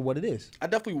we figure out what it is?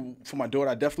 For my daughter,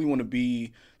 I definitely want to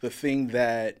be the thing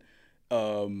that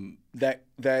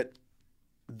that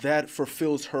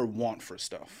fulfills her want for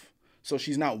stuff. So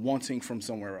she's not wanting from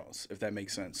somewhere else, if that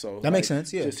makes sense. So that makes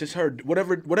sense, yeah. Just her,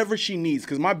 whatever she needs.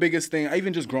 Because my biggest thing, I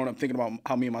even just grown up thinking about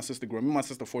how me and my sister grew up. Me and my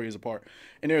sister 4 years apart.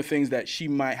 And there are things that she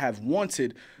might have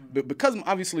wanted. But because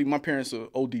obviously my parents are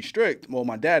OD strict, well,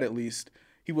 my dad at least,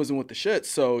 he wasn't with the shit.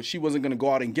 So she wasn't going to go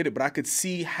out and get it. But I could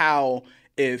see how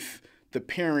if the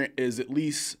parent is at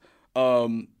least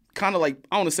kind of like,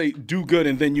 I want to say do good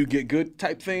and then you get good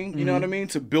type thing, you know what I mean?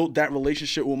 To build that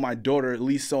relationship with my daughter, at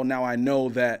least so now I know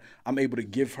that I'm able to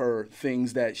give her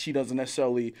things that she doesn't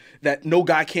necessarily, that no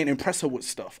guy can't impress her with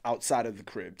stuff outside of the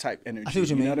crib type energy. I see what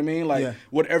you mean. Know what I mean? Like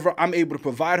whatever, I'm able to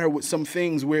provide her with some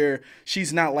things where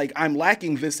she's not like, I'm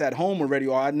lacking this at home already,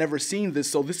 or I've never seen this,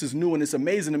 so this is new and it's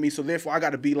amazing to me, so therefore I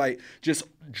got to be like just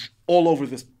all over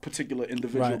this particular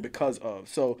individual because of.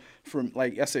 So for,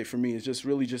 like I say, for me, it's just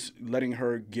really just letting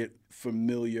her get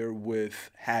familiar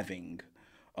with having.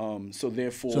 So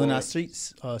therefore, so they're not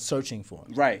searching for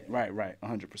it. Right,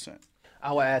 100%.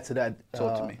 I would add to that.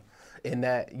 Talk to me. In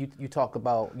that you talk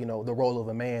about, you know, the role of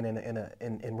a man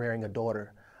in rearing a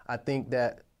daughter. I think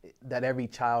that every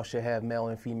child should have male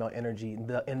and female energy,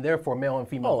 and therefore male and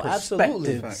female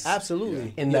perspectives.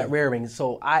 Absolutely. In that rearing.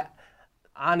 So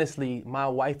honestly, my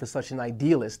wife is such an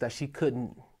idealist that she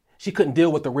couldn't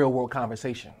deal with the real world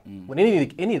conversation with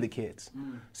any of the kids.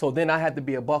 So then I had to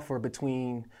be a buffer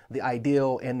between the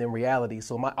ideal and the reality.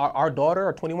 So our daughter,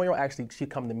 our 21-year-old, actually, she'd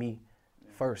come to me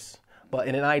first. But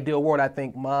in an ideal world, I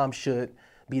think mom should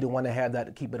be the one to have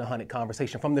that keep it 100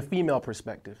 conversation from the female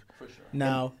perspective. For sure.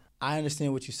 Now, I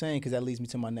understand what you're saying, because that leads me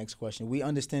to my next question. We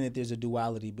understand that there's a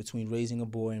duality between raising a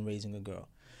boy and raising a girl.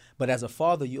 But as a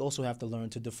father, you also have to learn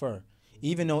to defer.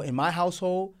 Even though in my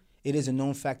household, it is a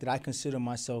known fact that I consider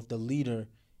myself the leader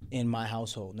in my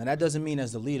household. Now, that doesn't mean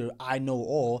as the leader, I know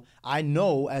all. I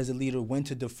know as a leader when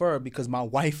to defer because my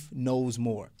wife knows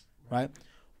more, right?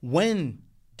 When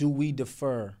do we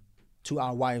defer to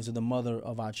our wives or the mother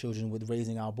of our children with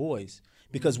raising our boys?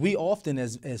 Because we often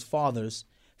as fathers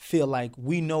feel like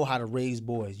we know how to raise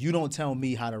boys. You don't tell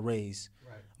me how to raise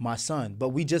my son. But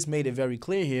we just made it very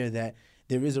clear here that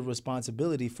there is a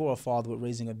responsibility for a father with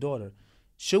raising a daughter.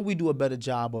 Should we do a better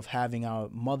job of having our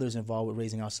mothers involved with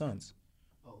raising our sons?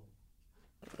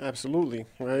 Absolutely,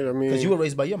 right? I mean, because you were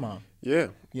raised by your mom. Yeah.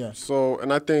 So,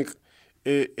 and I think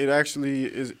it actually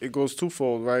it goes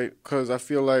twofold, right? Because I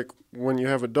feel like when you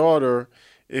have a daughter,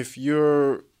 if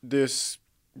you're this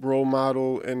role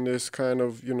model and this kind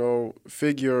of,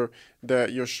 figure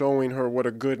that you're showing her what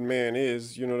a good man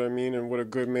is, you know what I mean, and what a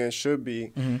good man should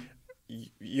be,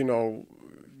 you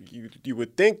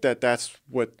would think that that's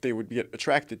what they would be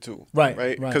attracted to.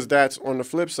 Right? Because that's on the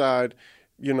flip side,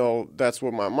 that's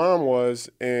what my mom was.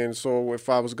 And so if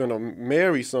I was going to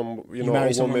marry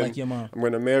marry someone like your mom. I'm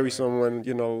going to marry someone,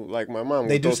 like my mom.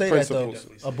 They with do those say principles.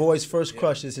 that, though. A boy's first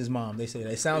crush is his mom. They say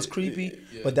that. It sounds creepy,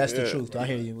 but that's the truth. I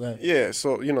hear you. Go ahead. Yeah,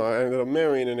 so, I ended up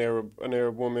marrying an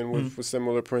Arab woman with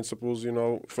similar principles,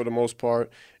 for the most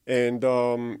part. And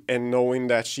knowing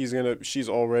that she's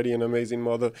already an amazing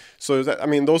mother. So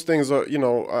those things are,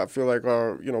 I feel like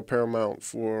are, paramount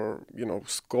for,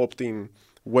 sculpting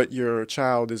what your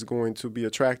child is going to be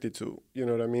attracted to, you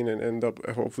know what I mean, and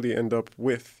hopefully end up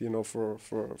with, for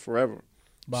forever.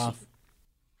 Bob.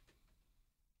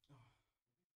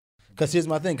 Because here's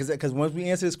my thing, because once we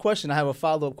answer this question, I have a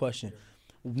follow-up question.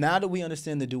 Now that we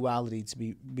understand the duality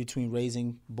between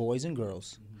raising boys and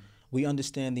girls, we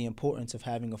understand the importance of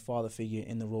having a father figure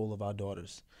in the role of our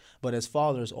daughters. But as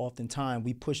fathers, oftentimes,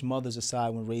 we push mothers aside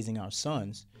when raising our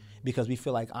sons because we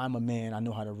feel like I'm a man, I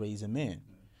know how to raise a man.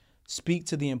 Speak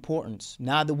to the importance,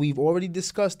 now that we've already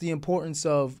discussed the importance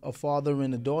of a father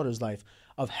in a daughter's life,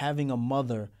 of having a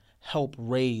mother help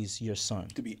raise your son.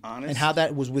 To be honest. And how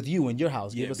that was with you in your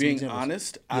house. Yeah, being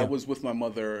honest, I was with my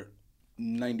mother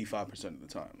 95% of the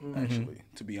time, actually,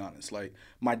 to be honest. Like,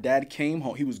 my dad came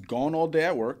home. He was gone all day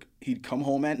at work. He'd come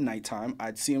home at nighttime.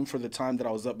 I'd see him for the time that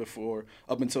I was up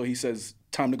until he says,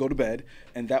 time to go to bed.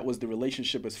 And that was the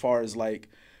relationship as far as, like,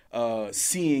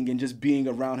 seeing and just being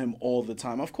around him all the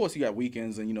time. Of course, you got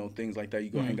weekends and, things like that. You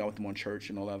go hang out with him on church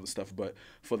and all that other stuff. But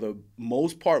for the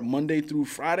most part, Monday through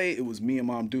Friday, it was me and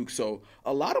Mom Duke. So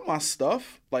a lot of my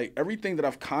stuff, like everything that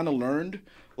I've kind of learned,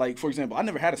 like, for example, I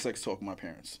never had a sex talk with my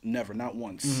parents. Never, not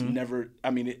once. Never.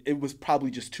 I mean, it was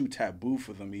probably just too taboo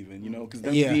for them even, because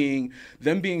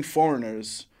them being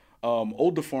foreigners,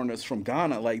 older foreigners from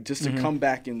Ghana, like just to come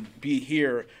back and be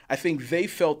here, I think they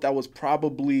felt that was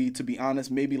probably, to be honest,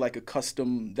 maybe like a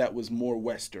custom that was more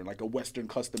Western, like a Western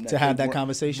custom. To have that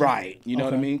conversation? Right. You know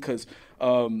what I mean? Because,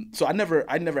 so I never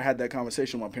had that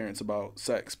conversation with my parents about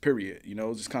sex, period.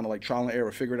 Just kind of like trial and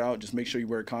error, figure it out, just make sure you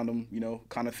wear a condom,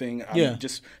 kind of thing. I mean,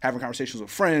 just having conversations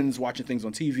with friends, watching things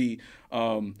on TV.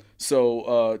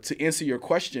 So to answer your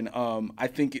question, I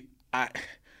think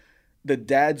the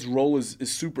dad's role is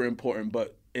super important,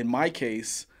 but in my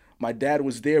case, my dad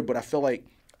was there, but I felt like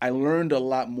I learned a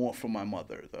lot more from my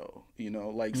mother, though.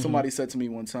 Like somebody said to me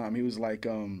one time, he was like,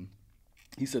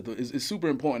 he said, it's super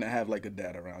important to have like a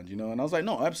dad around, And I was like,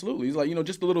 no, absolutely. He's like,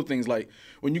 just the little things like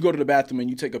when you go to the bathroom and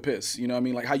you take a piss, I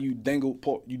mean? Like how you dangle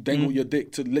your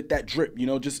dick to let that drip,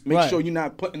 just make sure you're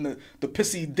not putting the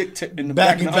pissy dick tip in the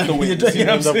back of the underwear.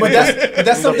 But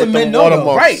that's something men know,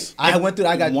 though. Right. I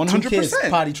got 100%. 2 kids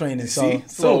potty training, so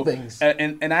little things.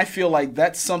 And I feel like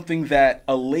that's something that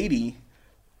a lady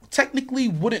technically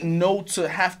wouldn't know to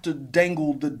have to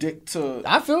dangle the dick to.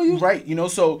 I feel you. Right,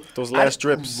 so. Those last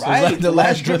drips. Right, the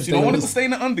last drips. You don't want it to stay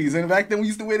in the undies. And back then we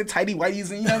used to wear the tighty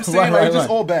whities and you know what I'm saying? It was just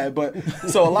all bad. But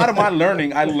so a lot of my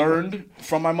learning, I learned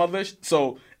from my mother.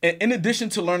 So in addition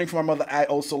to learning from my mother, I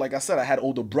also, like I said, I had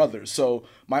older brothers. So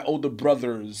my older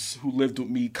brothers who lived with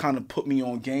me kind of put me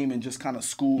on game and just kind of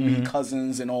schooled me,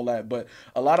 cousins and all that. But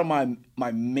a lot of my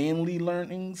manly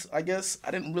learnings, I guess,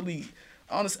 I didn't really.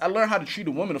 Honestly, I learned how to treat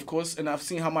a woman, of course, and I've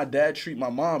seen how my dad treat my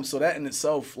mom. So that in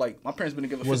itself, like, my parents been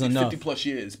together 50 plus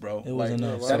years, bro. It was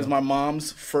enough. That is my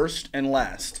mom's first and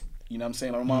last. You know what I'm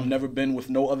saying? My mom never been with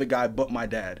no other guy but my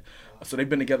dad. So they've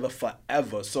been together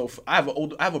forever. So I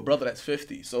have a brother that's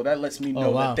 50. So that lets me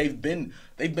know that they've been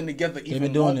together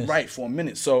even more, right, for a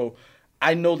minute. So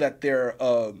I know that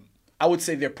I would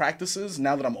say their practices,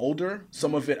 now that I'm older,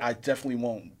 some of it I definitely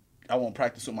won't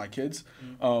practice with my kids,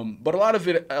 but a lot of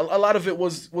it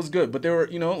was good. But there were,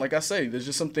 like I say, there's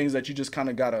just some things that you just kind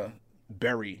of gotta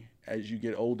bury as you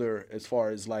get older, as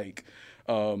far as like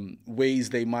ways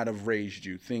they might have raised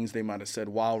you, things they might have said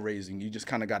while raising you. Just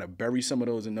kind of gotta bury some of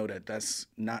those and know that that's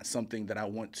not something that I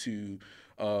want to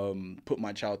put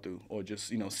my child through, or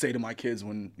just say to my kids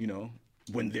when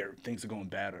things are going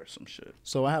bad or some shit.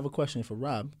 So I have a question for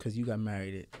Rob, because you got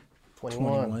married at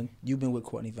 21. You've been with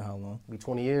Courtney for how long?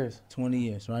 20 years. 20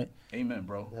 years, right? Amen,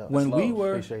 bro. Yeah. When That's we love.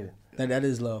 were, Appreciate it. that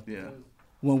is love. Yeah.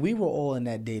 When we were all in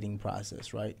that dating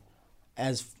process, right?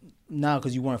 Now,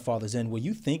 because you weren't fathers in, were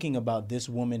you thinking about this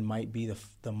woman might be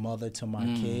the mother to my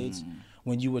kids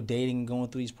when you were dating and going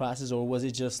through these processes, or was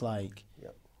it just like,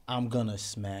 I'm gonna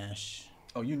smash?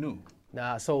 Oh, you knew.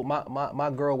 Nah, so my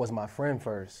girl was my friend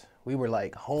first. We were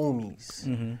like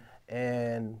homies.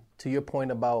 And to your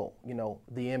point about, you know,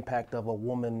 the impact of a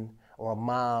woman or a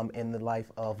mom in the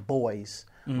life of boys,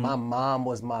 my mom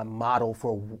was my model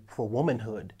for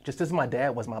womanhood, just as my dad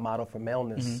was my model for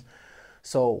maleness.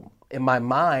 So in my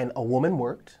mind, a woman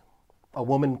worked, a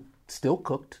woman still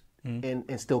cooked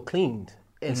and still cleaned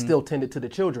and still tended to the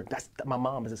children. My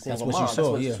mom is a single mom.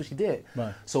 That's what she did.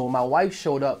 Right. So when my wife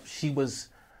showed up, she was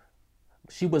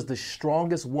the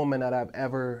strongest woman that I've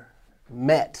ever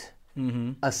met,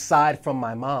 aside from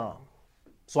my mom.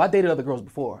 So I dated other girls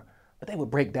before, but they would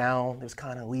break down. They was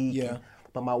kind of weak. Yeah.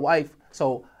 But my wife,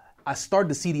 so I started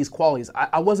to see these qualities.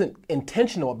 I wasn't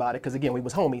intentional about it because, again, we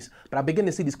was homies, but I began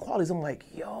to see these qualities. I'm like,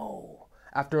 yo,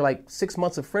 after like 6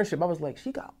 months of friendship, I was like,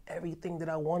 she got everything that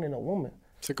I want in a woman.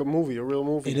 It's like a movie, a real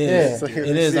movie. It is. It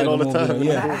is like all the time.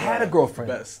 Yeah. I had a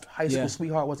girlfriend. High school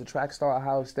sweetheart, was a track star at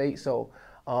Ohio State. So,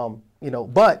 you know,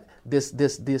 but this,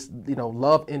 you know,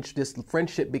 love interest, this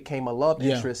friendship became a love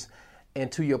interest. And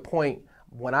to your point,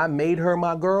 when I made her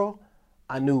my girl,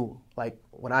 I knew, like,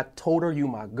 when I told her you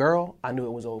my girl, I knew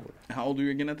it was over. How old were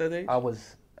you again at that age? I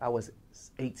was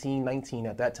 18, 19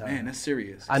 at that time. Man, that's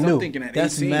serious. I knew. I'm thinking at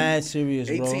that's 18, mad serious,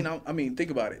 18, bro. I mean,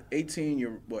 think about it. 18,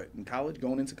 you're what, in college,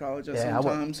 going into college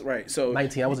sometimes? Right. So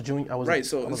 19, I was a junior. Right.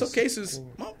 So in some cases,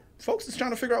 folks is trying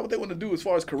to figure out what they want to do as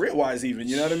far as career-wise even,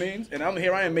 you know what I mean? And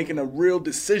I am making a real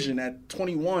decision at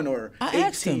 21 or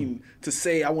 18 to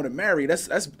say I want to marry.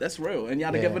 That's real. And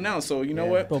y'all together now, so you know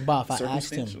what? But Bob, I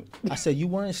asked him, I said, you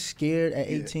weren't scared at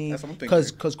 18? That's what I'm thinking.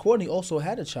 Because Courtney also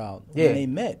had a child when they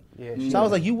met. Yeah, so I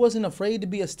was like, you wasn't afraid to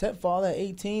be a stepfather at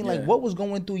 18? Like, what was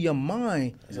going through your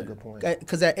mind? That's a good point.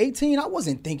 Because at 18, I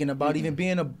wasn't thinking about even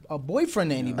being a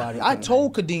boyfriend to anybody. I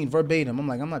told Kadeen verbatim, I'm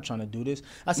like, I'm not trying to do this.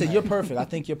 I said, you're perfect. I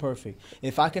think you're perfect.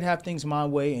 If I could have things my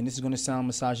way, and this is going to sound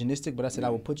misogynistic, but I said I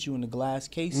would put you in the glass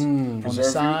case on the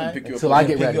side until I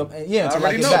get ready. Until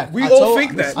I get back. We all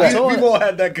think that. We've all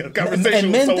had that conversation.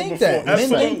 And men think that. Men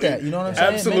think that. You know what I'm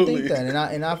saying? Absolutely. Men think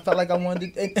that. And I felt like I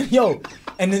wanted to.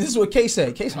 And then this is what Kay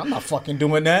said. Kay said, I'm not fucking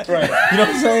doing that. Right. You know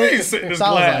what I'm saying? So I was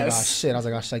like, oh shit. I was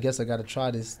like, I guess I got to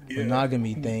try this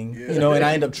monogamy thing. You know, and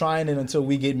I end up trying it until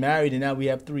we get married, and now we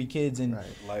have 3 kids and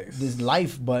this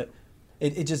life. But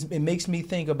it makes me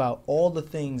think about all the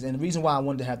things, and the reason why I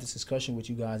wanted to have this discussion with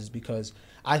you guys is because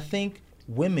I think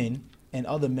women and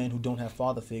other men who don't have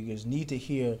father figures need to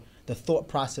hear the thought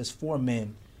process for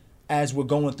men as we're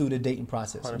going through the dating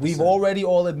process. 100%. We've already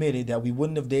all admitted that we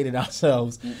wouldn't have dated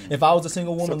ourselves if I was a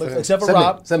single woman, except for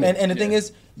Rob. And the thing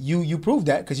is, you proved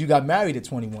that because you got married at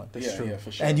 21. That's true. Yeah,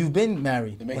 for sure. And you've been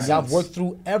married. And y'all worked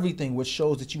through everything, which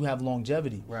shows that you have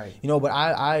longevity. Right. You know, but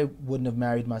I wouldn't have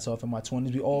married myself in my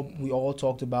 20s. We all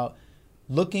talked about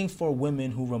looking for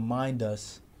women who remind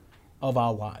us of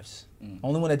our wives.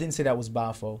 Only one that didn't say that was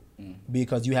Bafo,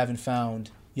 because you haven't found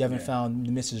the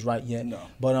Mrs. Right yet. No.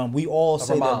 But we all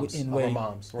say that in way.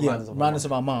 Remind us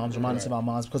of our moms. Remind us of our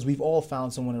moms, because we've all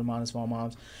found someone to remind us of our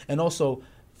moms. And also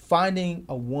finding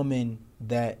a woman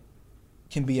that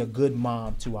can be a good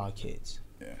mom to our kids.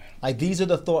 Yeah. Like, these are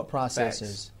the thought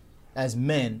processes as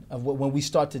men of when we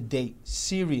start to date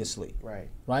seriously.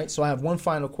 Right? So I have one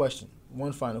final question.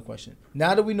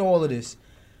 Now that we know all of this,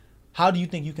 how do you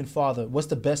think you can father? What's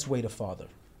the best way to father?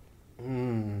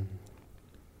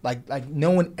 Like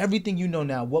knowing everything you know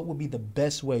now, what would be the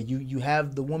best way? You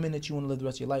have the woman that you want to live the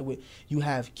rest of your life with. You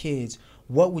have kids.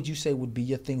 What would you say would be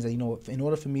your things that, you know, in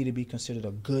order for me to be considered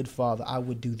a good father, I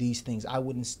would do these things. I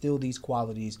would instill these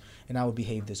qualities, and I would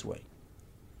behave this way.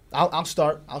 I'll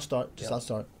start. I'll start.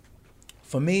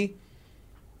 For me,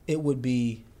 it would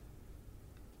be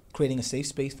creating a safe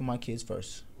space for my kids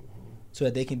first, so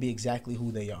that they can be exactly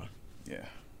who they are. Yeah.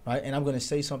 Right? And I'm going to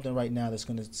say something right now that's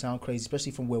going to sound crazy,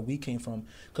 especially from where we came from,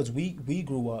 because we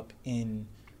grew up in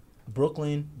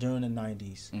Brooklyn during the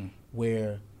 90s,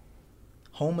 where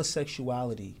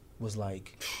homosexuality was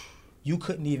like, you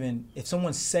couldn't even, if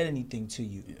someone said anything to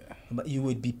you, you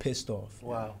would be pissed off.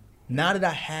 Wow. Now that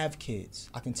I have kids,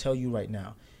 I can tell you right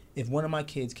now, if one of my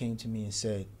kids came to me and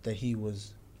said that he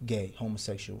was gay,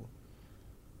 homosexual,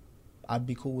 I'd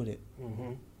be cool with it.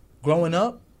 Growing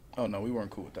up, oh no, we weren't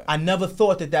cool with that. I never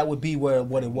thought that would be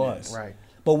what it was. Right.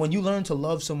 But when you learn to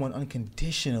love someone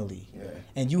unconditionally,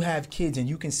 and you have kids and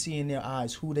you can see in their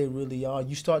eyes who they really are,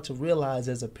 you start to realize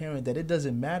as a parent that it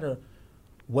doesn't matter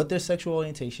what their sexual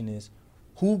orientation is,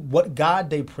 what God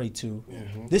they pray to.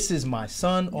 This is my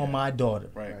son or my daughter.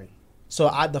 Right. So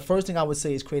the first thing I would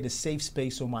say is create a safe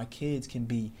space so my kids can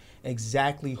be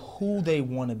exactly who they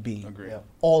want to be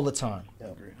all the time.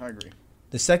 I agree.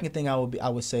 The second thing I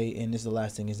would say, and this is the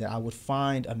last thing, is that I would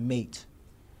find a mate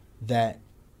that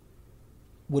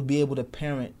would be able to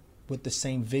parent with the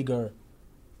same vigor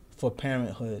for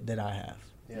parenthood that I have.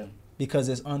 Yeah. Because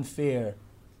it's unfair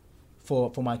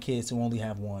for my kids to only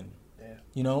have one. Yeah.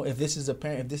 You know, if this is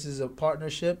a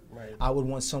partnership, right. I would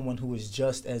want someone who is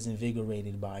just as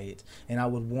invigorated by it, and I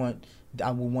would want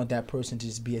that person to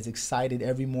just be as excited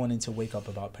every morning to wake up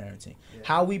about parenting. Yeah.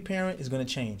 How we parent is going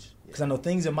to change, because I know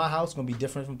things in my house are going to be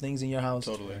different from things in your house.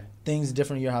 Totally. Things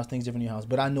different in your house, things different in your house.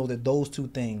 But I know that those two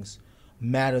things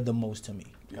matter the most to me.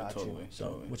 Yeah, totally.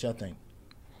 So, what y'all think?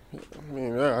 I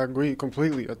mean, yeah, I agree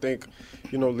completely. I think,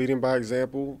 leading by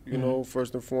example,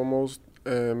 first and foremost,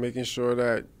 and making sure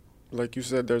that, like you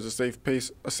said, there's a safe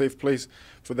place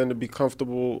for them to be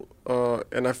comfortable.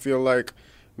 And I feel like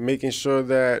making sure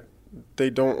that they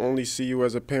don't only see you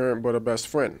as a parent, but a best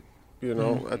friend,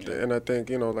 and I think,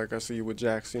 like I see you with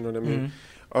Jax, you know what I mean?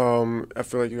 I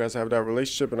feel like you guys have that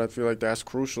relationship, and I feel like that's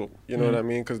crucial, you know what I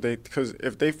mean? Because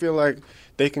if they feel like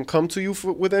they can come to you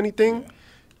with anything,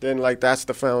 then like that's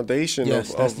the foundation of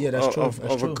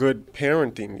a good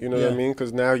parenting, you know what I mean?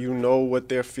 Because now you know what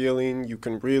they're feeling, you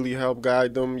can really help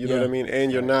guide them, you know what I mean?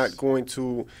 And you're not going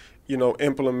to,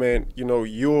 implement,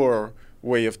 your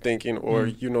way of thinking or,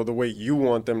 the way you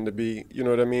want them to be, you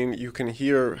know what I mean? You can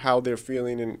hear how they're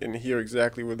feeling and hear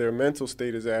exactly where their mental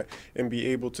state is at and be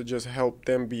able to just help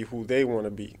them be who they want to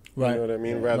be, you know what I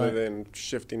mean? Rather than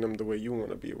shifting them the way you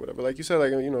want to be or whatever. Like you said,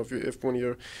 like, if one of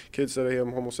your kids said, hey,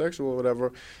 I'm homosexual or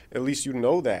whatever, at least you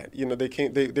know that.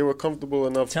 They were comfortable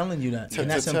enough telling you that,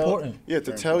 and that's important. Yeah,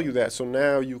 to tell you that. So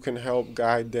now you can help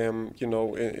guide them,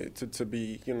 to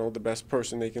be, the best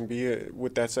person they can be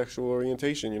with that sexual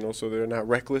orientation, so they're not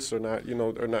reckless or not,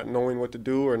 or not knowing what to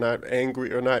do or not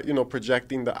angry or not,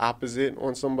 projecting the opposite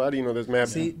on somebody. There's mad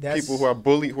people who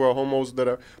are homos that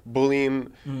are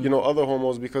bullying, other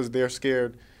homos because they're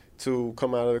scared to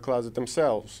come out of the closet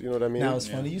themselves. You know what I mean? Now it's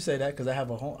funny you say that, because I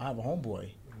have a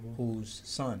homeboy whose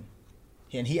son,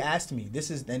 and he asked me,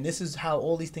 this is how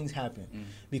all these things happen,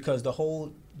 because the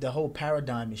whole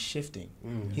paradigm is shifting.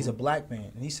 He's a black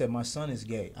man, and he said, my son is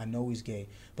gay. I know he's gay,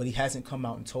 but he hasn't come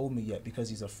out and told me yet because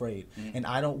he's afraid. And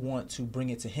I don't want to bring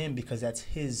it to him because that's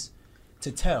his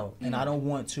to tell, and I don't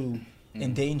want to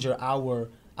endanger our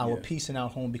peace in our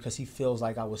home because he feels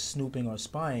like I was snooping or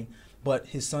spying. But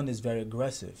his son is very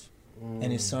aggressive,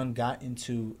 and his son got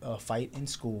into a fight in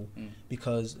school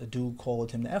because a dude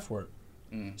called him the F word.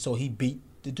 So he beat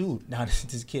the dude. Now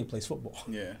this kid plays football.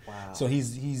 Yeah. Wow. So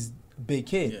he's a big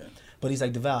kid. Yeah. But he's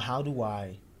like, DeVal, how do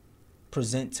I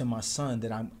present to my son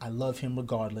that I love him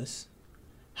regardless?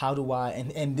 How do I,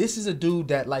 and this is a dude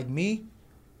that, like me,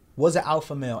 was an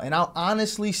alpha male. And I'll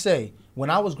honestly say, when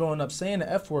I was growing up, saying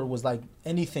the F word was like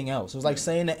anything else. It was like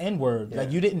saying the N word. Yeah.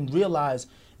 Like, you didn't realize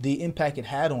the impact it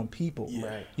had on people. Yeah.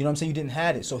 Right. You know what I'm saying? You didn't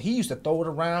have it. So he used to throw it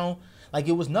around like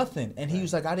it was nothing. And he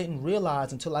was like, I didn't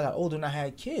realize until I got older and I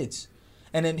had kids.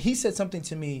 And then he said something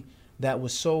to me that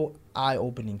was so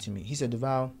eye-opening to me. He said,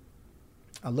 DeVal,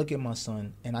 I look at my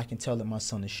son and I can tell that my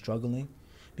son is struggling,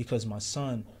 because my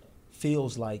son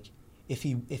feels like if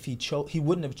he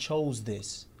wouldn't have chose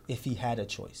this if he had a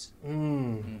choice.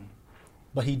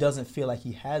 But he doesn't feel like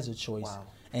he has a choice. Wow.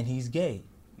 And he's gay.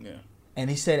 Yeah. And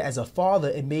he said, as a father,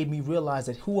 it made me realize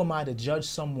that who am I to judge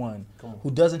someone who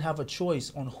doesn't have a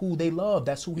choice on who they love?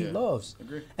 That's who he loves.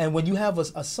 Agree. And when you have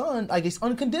a son, like, it's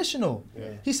unconditional.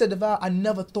 Yeah. He said, DeVal, I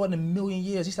never thought in a million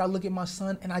years. He said, I look at my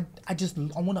son and I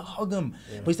want to hug him.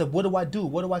 Yeah. But he said, what do I do?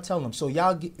 What do I tell him? So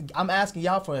I'm asking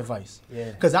y'all for advice.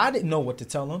 Because I didn't know what to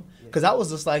tell him. Because I was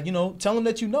just like, tell him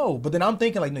that you know. But then I'm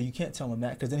thinking like, no, you can't tell him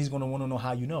that, because then he's going to want to know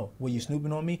how you know. Were you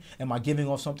snooping on me? Am I giving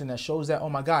off something that shows that? Oh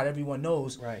my God, everyone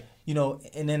knows. Right.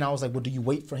 And then I was like, well, do you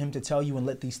wait for him to tell you and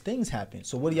let these things happen?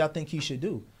 So what do y'all think he should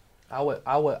do? I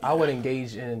would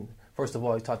engage in, first of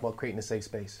all, you talked about creating a safe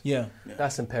space. Yeah.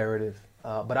 That's imperative.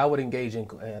 But I would engage in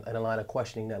a line of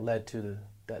questioning that led to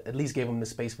that at least gave him the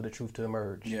space for the truth to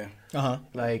emerge. Yeah.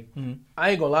 Like, I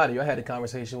ain't gonna lie to you, I had a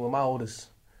conversation with my oldest.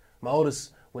 My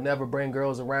oldest would never bring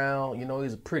girls around.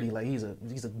 He's a pretty, like, he's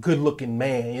a good looking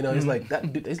man. He's like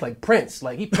that. He's like Prince.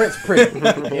 Like, he Prince pretty. You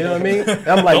know what I mean? And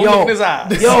I'm like,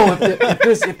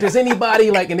 if there's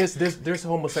anybody, like, and there's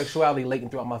homosexuality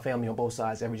latent throughout my family on both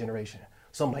sides, every generation.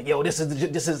 So I'm like,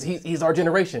 he's our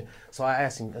generation. So I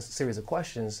asked him a series of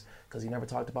questions, because he never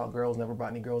talked about girls, never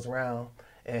brought any girls around.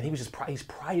 And he was just he's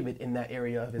private in that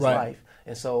area of his life.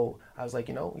 And so I was like,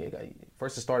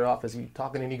 first it started off as, you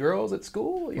talking to any girls at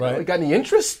school? You know, you got any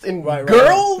interest in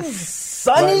girls?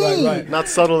 Sonny? Right. Not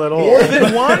subtle at all. More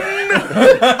than one?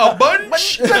 A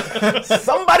bunch?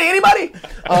 Somebody, anybody?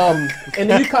 And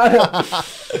then you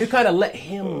kind of let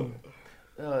him,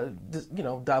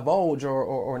 divulge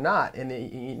or not. And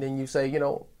then you say,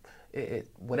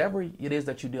 whatever it is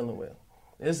that you're dealing with,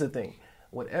 this is the thing.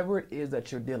 Whatever it is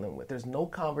that you're dealing with, there's no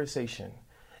conversation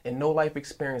and no life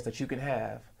experience that you can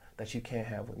have that you can't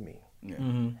have with me. Yeah.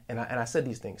 And I said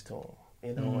these things to him,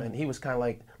 you know, and he was kind of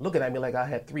like looking at me like I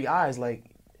had 3 eyes. Like,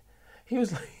 he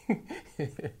was like, this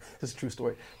is a true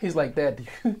story. He's like, Dad,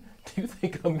 do you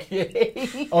think I'm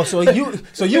gay? Oh, so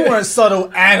you weren't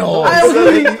subtle at all. I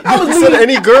was leading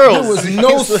any girls. There was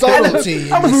no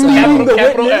subtlety. I was leading the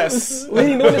Capital witness. S.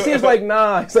 Leading the witness. He was like,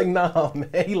 nah. He's like, nah,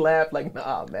 man. He laughed like,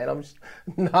 nah, man.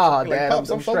 Dad. Pops,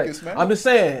 I'm I'm straight. focused, man. I'm just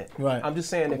saying. Right. I'm just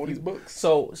saying. What these books?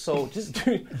 So just.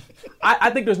 I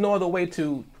think there's no other way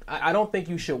to. I don't think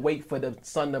you should wait for the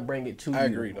son to bring it to you. I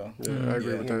agree, though. Yeah, I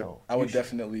agree with that. know, I would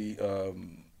definitely,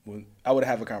 I would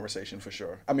have a conversation for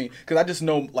sure. I mean, because I just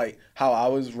know, like, how I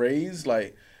was raised,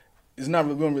 like, it's not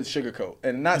really going with sugarcoat.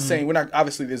 And not saying, we're not,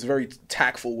 obviously, there's very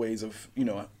tactful ways of, you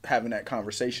know, having that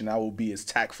conversation. I will be as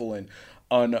tactful and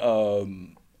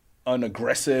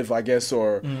unaggressive, I guess,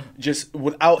 or just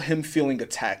without him feeling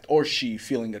attacked or she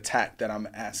feeling attacked that I'm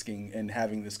asking and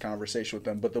having this conversation with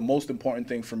them. But the most important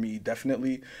thing for me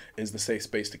definitely is the safe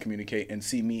space to communicate and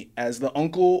see me as the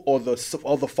uncle or the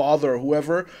father or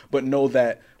whoever, but know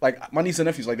that, like, my niece and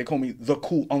nephews, like, they call me the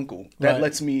cool uncle. That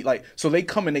lets me, like, so they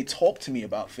come and they talk to me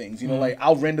about things, you know, like,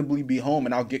 I'll randomly be home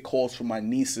and I'll get calls from my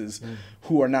nieces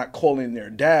who are not calling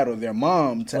their dad or their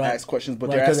mom to ask questions,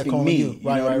 but they're asking me, you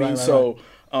know what I mean? So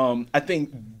I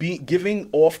think giving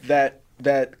off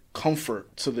that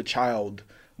comfort to the child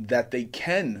that they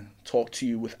can talk to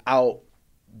you without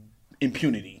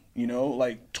impunity, you know,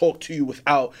 like, talk to you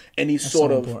without any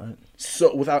sort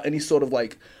of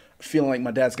like feeling like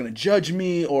my dad's gonna judge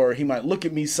me, or he might look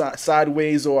at me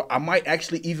sideways, or I might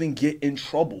actually even get in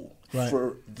trouble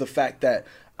for the fact that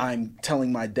I'm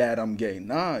telling my dad I'm gay.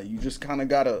 Nah, you just kind of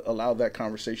gotta allow that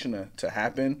conversation to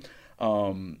happen.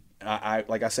 I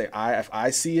like I say, if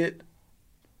I see it,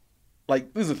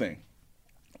 like, this is the thing,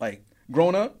 like,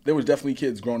 growing up, there was definitely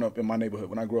kids growing up in my neighborhood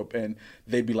when I grew up, and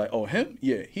they'd be like, "Oh, him?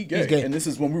 Yeah, he gay." He's gay. And this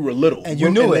is when we were little, and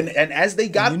you knew it. And as they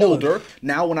got older,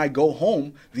 now when I go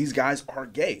home, these guys are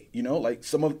gay. You know, like,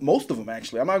 most of them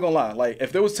actually. I'm not gonna lie. Like,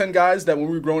 if there was 10 guys that when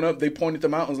we were growing up, they pointed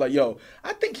them out and was like, "Yo,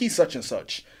 I think he's such and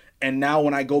such." And now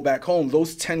when I go back home,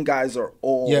 those 10 guys are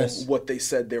all what they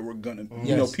said they were gonna.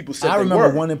 You know, people said. I they remember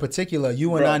were. one in particular.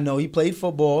 You and I know he played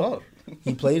football. Oh.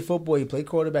 He played football. He played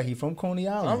quarterback. He's from Coney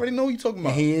Island. I already know what you're talking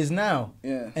about. And he is now.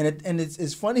 Yeah. And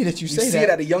it's funny that you say that. You see it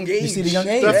at a young age. You see the young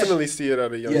age. Definitely see it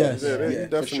at a young age. Yes. Yeah,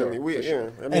 definitely. For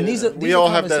sure. I mean, and these we are all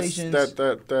have conversations.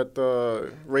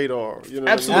 that radar. You know,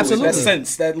 absolutely. That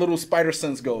sense, that little spider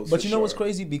sense goes. But you know what's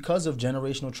crazy? Because of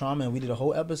generational trauma, and we did a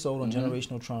whole episode on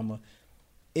generational trauma.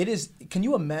 It is. Can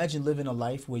you imagine living a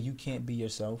life where you can't be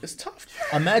yourself? It's tough.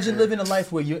 Imagine living a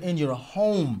life where you're in your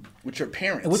home with your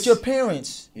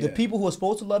parents. The people who are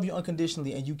supposed to love you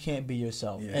unconditionally, and you can't be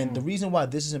yourself. Yeah. And the reason why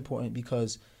this is important,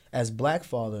 because as Black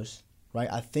fathers,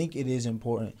 right, I think it is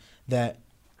important that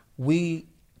we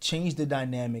change the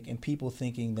dynamic and people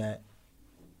thinking that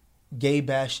gay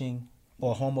bashing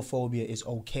or homophobia is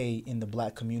okay in the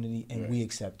Black community, and we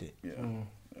accept it. Yeah.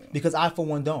 Because I, for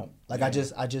one, don't. Like, I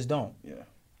just don't. Yeah.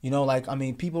 You know, like, I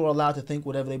mean, people are allowed to think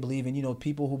whatever they believe in. You know,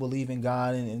 people who believe in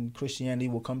God and Christianity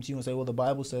will come to you and say, well, the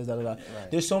Bible says that. Right.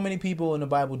 There's so many people in the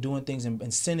Bible doing things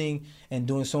and sinning and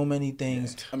doing so many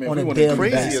things on a daily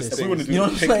basis. You know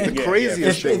what I'm saying?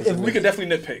 Craziest things. We could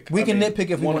definitely nitpick. We can nitpick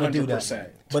if we want to do 100%.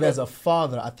 that. But as a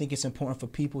father, I think it's important for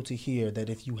people to hear that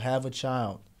if you have a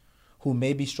child who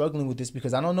may be struggling with this,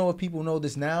 because I don't know if people know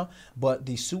this now, but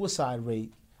the suicide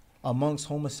rate amongst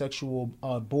homosexual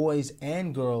boys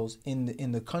and girls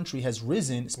in the country has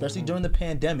risen, especially during the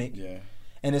pandemic. Yeah.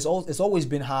 And it's always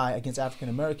been high against African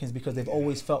Americans because they've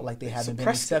always felt like they haven't been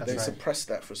accepted. They suppressed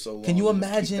that for so long. Can you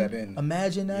imagine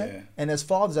that? Yeah. And as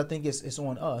fathers, I think it's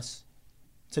on us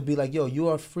to be like, yo, you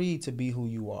are free to be who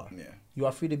you are. Yeah. You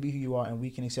are free to be who you are, and we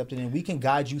can accept it, and we can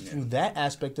guide you through that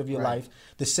aspect of your life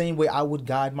the same way I would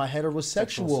guide my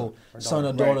heterosexual son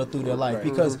or daughter through their life.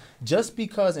 Because just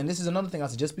because, and this is another thing I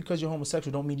said, just because you're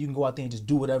homosexual don't mean you can go out there and just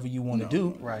do whatever you want to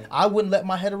do. Right. I wouldn't let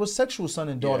my heterosexual son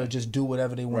and daughter just do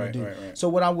whatever they want to do. So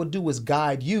what I would do is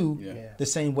guide you the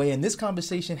same way. And this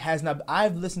conversation has not,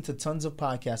 I've listened to tons of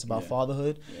podcasts about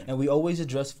fatherhood, and we always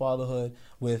address fatherhood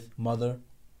with mother,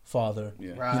 father,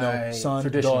 you know, son,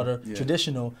 daughter,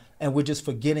 traditional, and we're just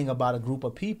forgetting about a group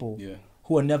of people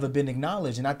who have never been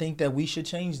acknowledged. And I think that we should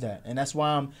change that. And that's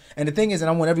why and the thing is, and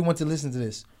I want everyone to listen to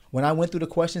this, when I went through the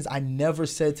questions, I never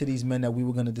said to these men that we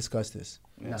were going to discuss this.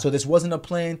 No. So this wasn't a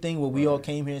planned thing where we all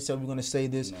came here and said we were going to say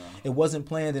this. No. It wasn't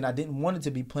planned, and I didn't want it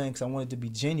to be planned because I wanted it to be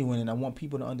genuine, and I want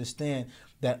people to understand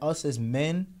that us as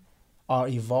men are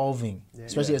evolving,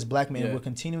 especially as black men. We're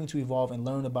continuing to evolve and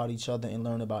learn about each other and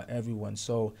learn about everyone.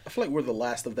 So I feel like we're the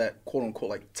last of that quote unquote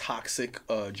like toxic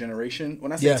generation.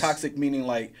 When I say toxic, meaning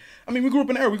like, I mean, we grew up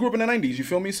in the era, we grew up in the 90s, you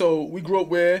feel me? So we grew up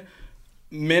where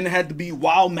men had to be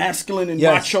wild, masculine, and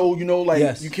macho, you know,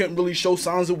 like you can't really show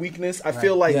signs of weakness. I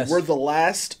feel like we're the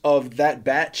last of that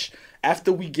batch.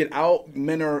 After we get out,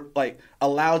 men are like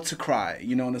allowed to cry,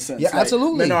 you know, in a sense. Yeah, like,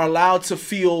 absolutely. Men are allowed to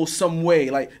feel some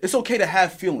way. Like, it's okay to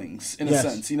have feelings in a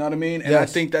sense, you know what I mean? And I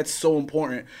think that's so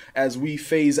important as we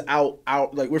phase out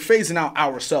like we're phasing out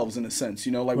ourselves in a sense,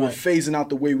 you know, like we're phasing out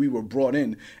the way we were brought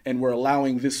in, and we're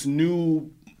allowing this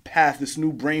new path, this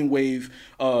new brainwave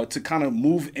to kind of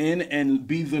move in and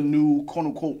be the new quote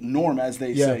unquote norm, as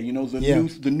they say, you know,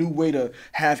 the new way to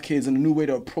have kids and a new way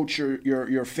to approach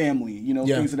your family, you know,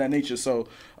 things of that nature. So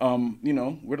you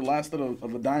know, we're the last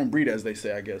of a dying breed, as they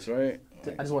say, I guess, right?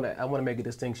 I want to make a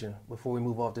distinction before we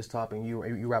move off this topic and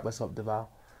you wrap us up, Deval.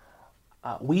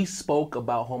 We spoke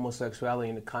about homosexuality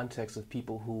in the context of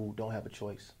people who don't have a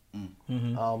choice.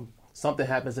 Something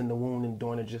happens in the womb and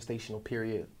during the gestational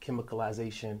period,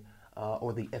 chemicalization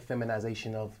or the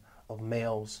effeminization of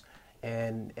males,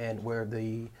 and where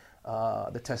the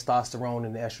testosterone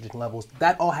and the estrogen levels,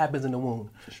 that all happens in the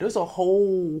womb. There's a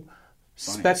whole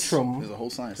spectrum. There's a whole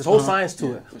science. There's a whole science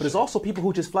to it. But there's also people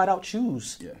who just flat out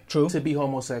choose to be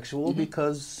homosexual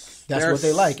because that's what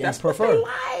they like and prefer.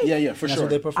 Yeah, for that's sure. What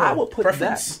they prefer. I would put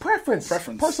preference.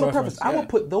 Personal preference. I would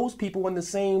put those people in the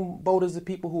same boat as the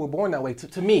people who were born that way.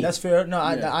 To me, that's fair. No,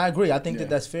 I agree. I think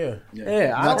that's fair.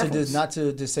 Not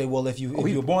to just say, well, if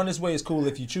you're born this way, it's cool.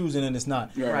 If you choose it, and it's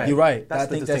not. Right. You're right. That's I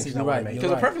think that's you're right. Because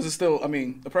the preference is still. I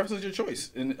mean, the preference is your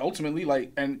choice, and ultimately,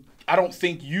 like, and I don't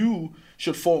think you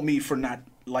should fault me for not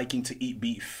liking to eat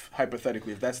beef,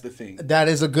 hypothetically, if that's the thing. That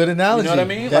is a good analogy. You know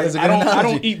what I mean? That is a good analogy. I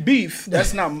don't eat beef.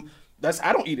 That's not.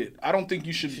 I don't eat it. I don't think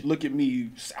you should look at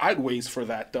me sideways for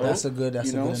that, though. That's a good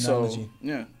analogy. So,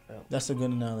 that's a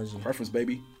good analogy. Preference,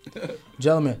 baby.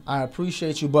 Gentlemen, I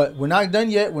appreciate you, but we're not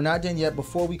done yet.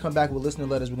 Before we come back with listener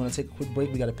letters, we're going to take a quick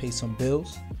break. We got to pay some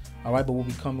bills. All right, but we'll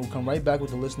come right back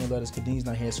with the listener letters. Kadeem's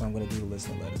not here, so I'm going to do the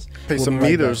listener letters. Pay some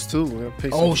meters, too.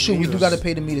 We do got to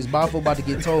pay the meters. Bob about to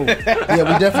get told.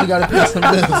 Yeah, we definitely got to pay some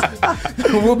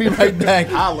bills. We'll be right back.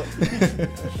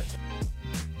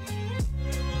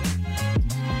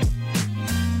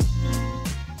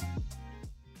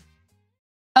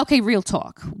 Okay, real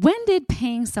talk. When did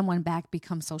paying someone back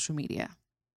become social media?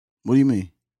 What do you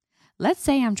mean? Let's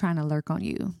say I'm trying to lurk on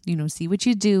you, see what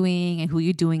you're doing and who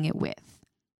you're doing it with.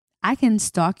 I can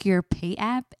stalk your pay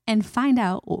app and find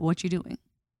out what you're doing.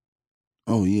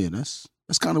 Oh, yeah, that's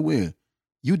kind of weird.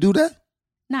 You do that?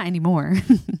 Not anymore.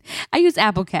 I use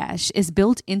Apple Cash. It's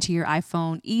built into your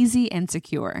iPhone, easy and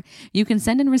secure. You can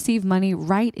send and receive money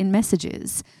right in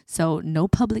messages, so no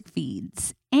public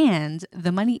feeds. And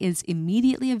the money is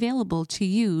immediately available to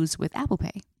use with Apple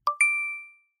Pay.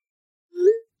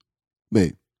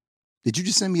 Babe, did you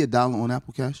just send me $1 on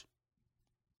Apple Cash?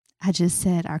 I just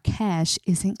said our cash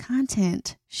isn't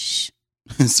content. Shh.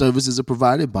 Services are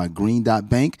provided by Green Dot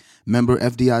Bank, member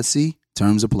FDIC.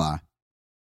 Terms apply.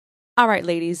 All right,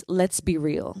 ladies, let's be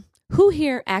real. Who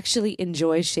here actually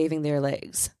enjoys shaving their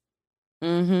legs?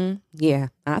 Yeah,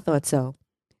 I thought so.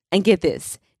 And get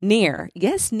this, Nair,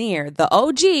 yes, Nair, the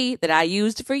OG that I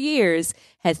used for years,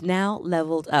 has now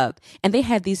leveled up. And they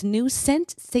have these new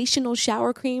sensational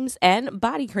shower creams and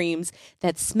body creams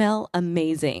that smell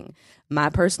amazing. My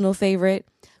personal favorite,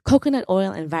 coconut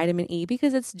oil and vitamin E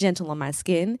because it's gentle on my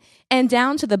skin. And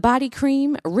down to the body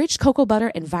cream, rich cocoa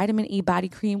butter and vitamin E body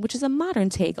cream, which is a modern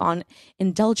take on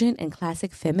indulgent and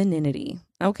classic femininity.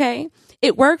 Okay?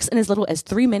 It works in as little as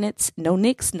 3 minutes, no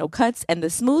nicks, no cuts, and the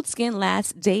smooth skin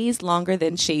lasts days longer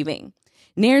than shaving.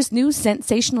 Nair's new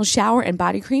sensational shower and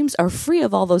body creams are free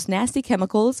of all those nasty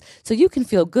chemicals, so you can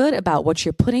feel good about what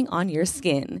you're putting on your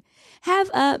skin. Have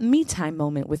a me time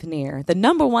moment with Nair, the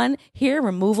 #1 hair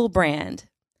removal brand.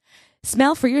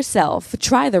 Smell for yourself.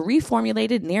 Try the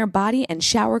reformulated Nair body and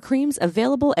shower creams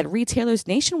available at retailers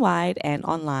nationwide and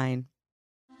online.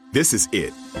 This is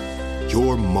it.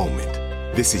 Your moment.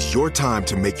 This is your time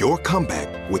to make your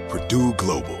comeback with Purdue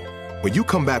Global. When you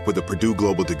come back with a Purdue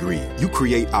Global degree, you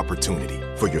create opportunity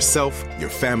for yourself, your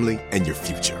family, and your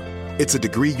future. It's a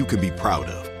degree you can be proud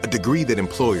of, a degree that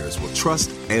employers will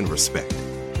trust and respect.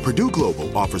 Purdue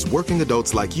Global offers working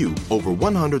adults like you over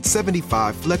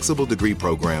 175 flexible degree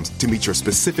programs to meet your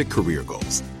specific career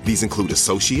goals. These include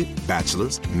associate,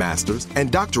 bachelor's, master's,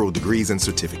 and doctoral degrees and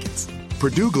certificates.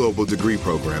 Purdue Global degree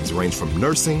programs range from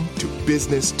nursing to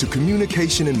business to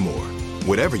communication and more.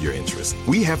 Whatever your interest,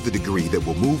 we have the degree that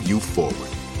will move you forward.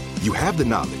 You have the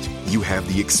knowledge, you have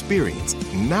the experience.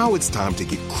 Now it's time to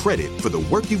get credit for the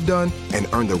work you've done and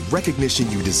earn the recognition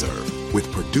you deserve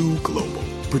with Purdue Global,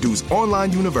 Purdue's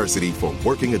online university for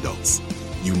working adults.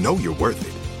 You know you're worth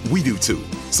it. We do too.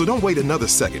 So don't wait another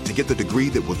second to get the degree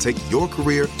that will take your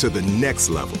career to the next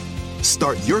level.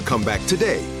 Start your comeback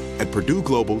today at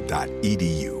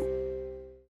purdueglobal.edu.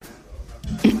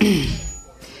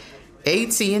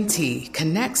 AT&T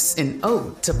connects an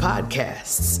ode to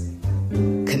podcasts.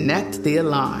 Connect the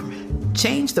alarm.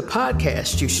 Change the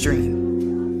podcast you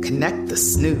stream. Connect the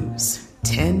snooze.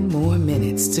 10 more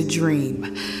minutes to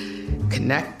dream.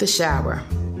 Connect the shower.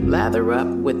 Lather up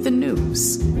with the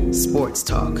news. Sports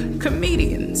talk,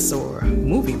 comedians, or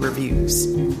movie reviews.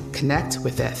 Connect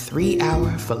with that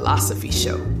 3-hour philosophy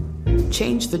show.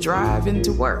 Change the drive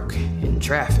into work in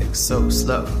traffic so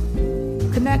slow.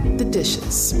 Connect the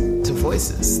dishes to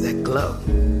voices that glow.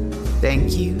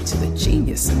 Thank you to the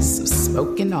geniuses of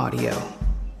spoken audio.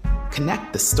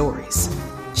 Connect the stories.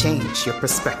 Change your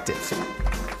perspective.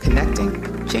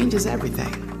 Connecting changes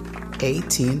everything.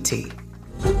 AT&T.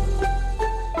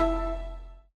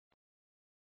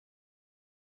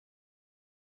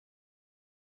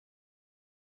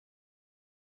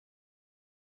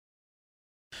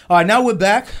 All right, now we're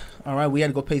back. All right, we had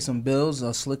to go pay some bills.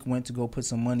 Slick went to go put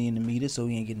some money in the meter, so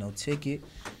he ain't get no ticket.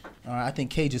 All right, I think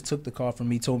Kay just took the car from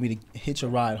me, told me to hitch a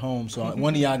ride home. So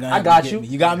one of y'all gonna have to get me.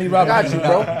 You got me, Robert? I got you,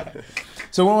 bro.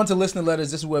 So we're on to listener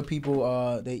letters. This is where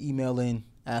people they email in,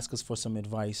 ask us for some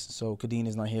advice. So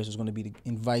Kadeena's not here, so it's going to be the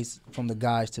advice from the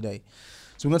guys today.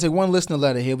 So we're going to take one listener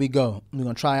letter. Here we go. We're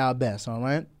going to try our best, all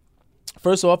right?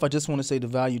 First off, I just want to say the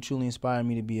value truly inspired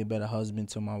me to be a better husband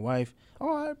to my wife.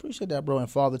 Oh, I appreciate that, bro.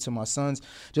 And father to my sons.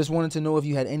 Just wanted to know if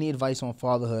you had any advice on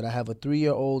fatherhood. I have a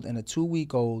 3-year-old and a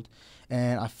 2-week-old,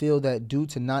 and I feel that due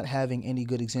to not having any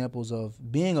good examples of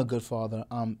being a good father,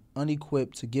 I'm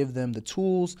unequipped to give them the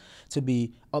tools to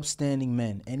be upstanding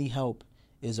men. Any help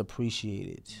is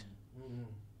appreciated.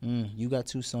 You got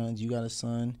 2 sons. You got a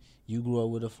son. You grew up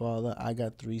with a father. I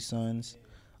got 3 sons.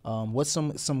 What's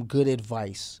some good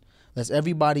advice? Let's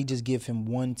everybody just give him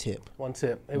one tip. One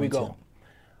tip. Here we go.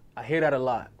 I hear that a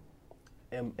lot.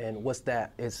 And what's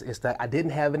that? It's that I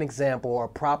didn't have an example or a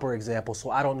proper example,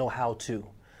 so I don't know how to.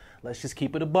 Let's just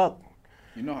keep it a buck.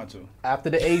 You know how to. After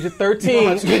the age of 13,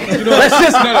 let's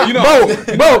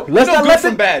not let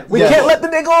them bad. We can't let the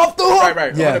nigga off the hook.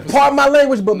 Right. Yeah. Pardon my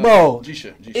language, but bro,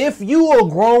 if you a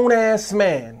grown ass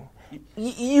man,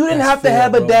 you didn't have to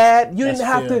have a dad. You didn't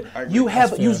have to.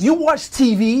 You watch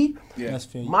TV. Yeah.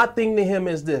 My thing to him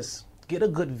is this: get a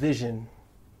good vision.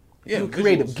 Yeah,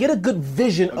 creative. visuals. Get a good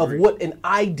vision of what an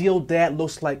ideal dad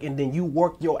looks like, and then you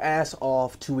work your ass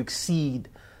off to exceed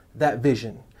that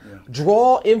vision. Yeah.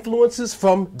 Draw influences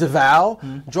from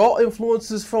DeVal. Draw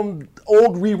influences from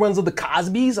old reruns of the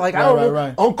Cosbys. Like I don't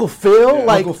know, Uncle Phil. Yeah.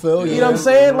 Like Uncle Phil, you know what I'm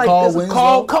saying? Like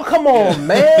Carl, come on,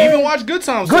 man. Even watch Good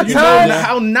Times. Good so Times. You know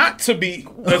how not to be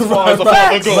as far as a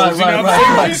father goes.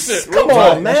 Come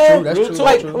on, man. That's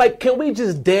true. Like, can we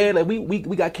just dare? Like, we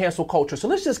got cancel culture, so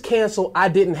let's just cancel. I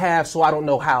didn't have, so I don't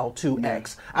know how to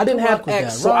X. I didn't have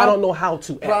X, so I don't know how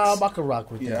to X. Rob, I can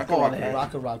rock with that. I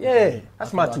can rock with that.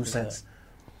 That's my 2 cents.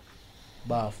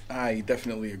 Bob. I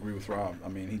definitely agree with Rob. I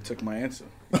mean, he took my answer.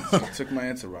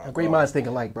 Rob. Great minds think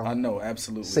alike, bro. I know,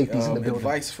 absolutely. Safety's in the building.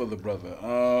 Advice for the brother.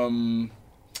 How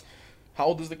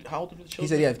old are the children? He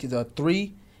said, yeah, kids are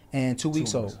 3 and 2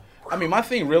 weeks old. I mean, my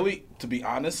thing really, to be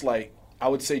honest, like I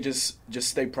would say just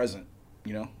stay present.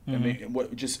 You know, I mean,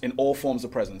 just in all forms of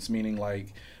presence, meaning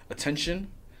like attention,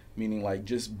 meaning like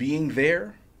just being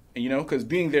there. You know, because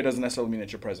being there doesn't necessarily mean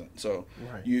that you're present. So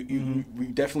you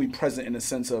definitely present in the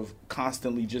sense of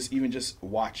constantly just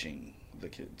watching the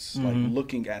kids, like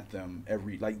looking at them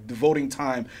devoting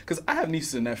time. Because I have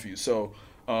nieces and nephews, so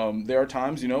there are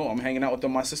times, you know, I'm hanging out with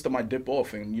them. My sister might dip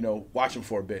off and, you know, watch them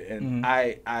for a bit. And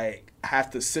I have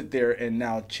to sit there and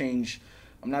now change.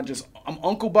 I'm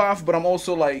Uncle Bob, but I'm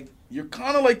also like, you're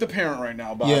kind of like the parent right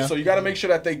now, Bob. Yeah. So you got to make sure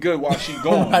that they good while she's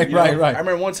gone. Right. I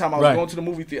remember one time I was going to the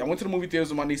movie theater. I went to the movie theaters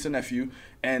with my niece and nephew,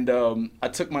 and I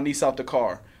took my niece out the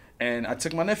car, and I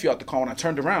took my nephew out the car. When I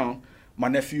turned around, my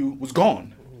nephew was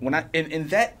gone. When in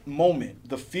that moment,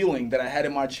 the feeling that I had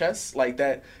in my chest, like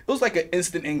that, it was like an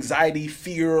instant anxiety,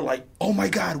 fear, like, oh my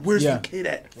God, where's the kid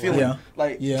at? Feeling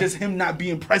just him not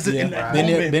being present in that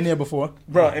moment. Been there before,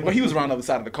 bro. But he was around the other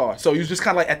side of the car, so he was just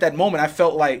kind of like at that moment. I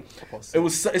felt like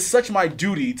it's such my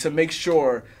duty to make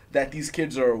sure that these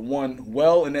kids are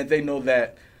well, and that they know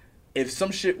that if some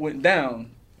shit went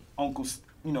down, Uncle's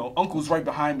uncle's right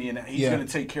behind me and he's going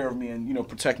to take care of me and,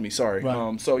 protect me. Sorry.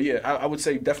 Right. So, yeah, I would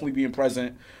say definitely being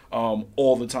present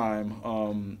all the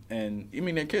time. And, I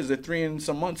mean, they're kids. They're 3 and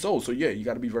some months old. So, yeah, you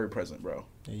got to be very present, bro.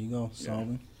 There you go,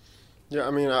 Solomon. Yeah,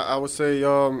 I mean, I would say,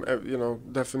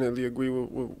 definitely agree with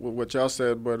what y'all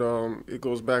said, but it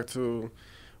goes back to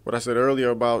what I said earlier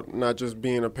about not just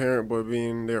being a parent, but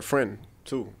being their friend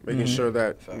too, making sure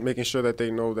that they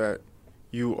know that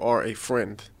you are a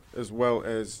friend as well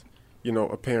as,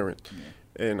 a parent. Yeah.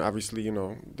 And obviously,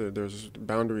 there's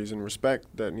boundaries and respect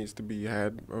that needs to be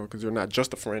had because you're not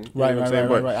just a friend. Right,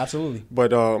 absolutely.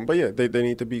 But yeah, they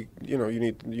need to be, you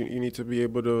need to be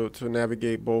able to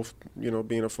navigate both,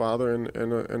 being a father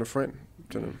and a friend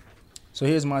to them. So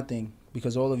here's my thing,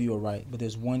 because all of you are right, but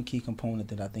there's one key component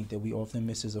that I think that we often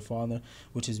miss as a father,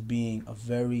 which is being a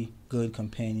very good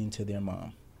companion to their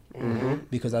mom. Mm-hmm.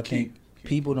 Because I think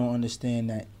people don't understand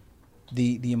that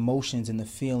the emotions and the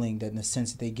feeling that in the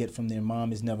sense that they get from their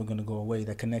mom is never going to go away,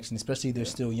 that connection, especially if they're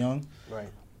still young. Right.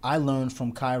 I learned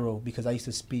from Cairo because I used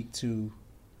to speak to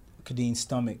Kadeen's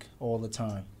stomach all the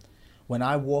time. When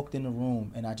I walked in the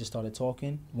room and I just started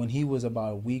talking, when he was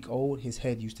about a week old, his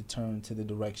head used to turn to the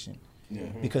direction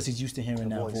because he's used to hearing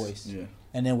that voice. Yeah.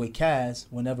 And then with Kaz,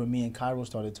 whenever me and Cairo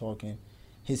started talking,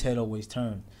 his head always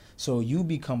turned. So you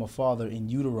become a father in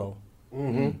utero.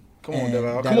 Mm-hmm. Come on,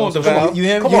 DeVal. You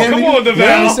hear me? Come on, DeVal. You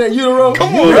heard me say utero?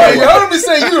 Come on. You heard me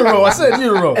say utero. I said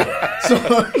utero.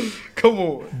 So come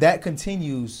on. That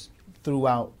continues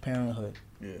throughout parenthood.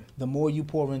 Yeah. The more you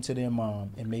pour into their mom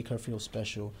and make her feel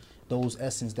special, those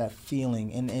essence, that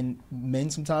feeling, and men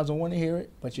sometimes don't want to hear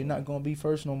it, but you're not going to be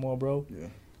first no more, bro. Yeah.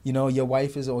 Your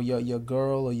wife is, or your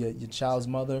girl or your child's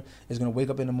mother is going to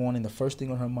wake up in the morning, the first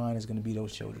thing on her mind is going to be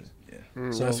those children.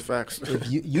 Yeah. So that's facts.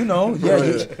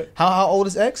 If how old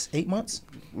is X? 8 months?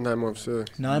 9 months, yeah.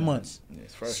 9 months. Yeah,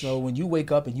 it's fresh. So when you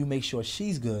wake up and you make sure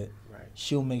she's good,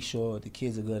 she'll make sure the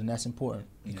kids are good, and that's important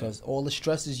because all the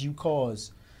stresses you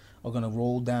cause are going to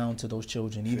roll down to those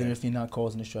children, even if you're not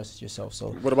causing the stresses yourself.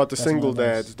 So what about the single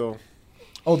dads, though?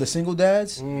 Oh, the single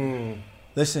dads?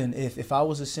 Listen, if I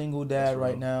was a single dad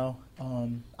right now,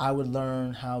 I would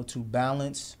learn how to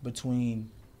balance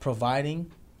between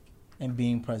providing and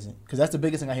being present. Because that's the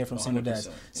biggest thing I hear from single dads.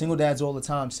 Single dads all the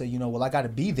time say, I got to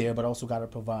be there, but I also got to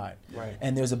provide. Right.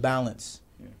 And there's a balance.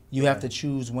 Yeah. You have to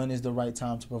choose when is the right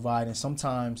time to provide. And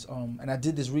sometimes, and I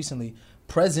did this recently,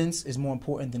 presence is more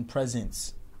important than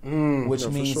presence. Which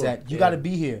means that you got to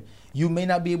be here. You may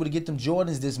not be able to get them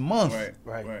Jordans this month,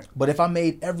 right. But if I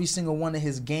made every single one of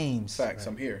his games,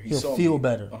 I'm here. He'll feel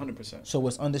better. 100%. So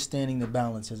it's understanding the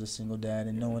balance as a single dad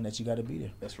and knowing that you got to be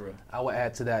there. That's real. I would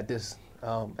add to that this.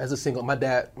 As a single, my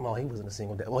dad, he wasn't a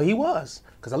single dad. Well, he was,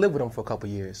 because I lived with him for a couple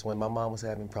years when my mom was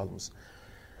having problems.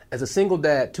 As a single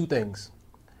dad, 2 things.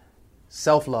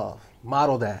 Self-love.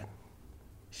 Model that.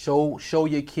 Show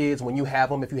your kids when you have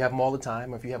them, if you have them all the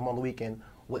time, or if you have them on the weekend,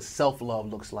 what self-love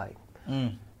looks like.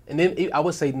 And then I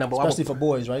would say number one. Especially for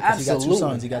boys, right? Because you got 2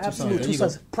 sons. Absolutely. 2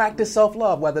 sons. Practice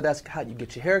self-love, whether that's how you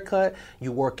get your hair cut,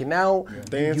 you working out,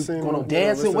 dancing, you going on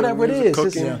dancing, whatever it is.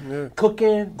 Cooking,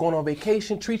 cooking, going on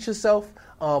vacation, treat yourself.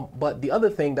 But the other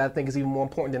thing that I think is even more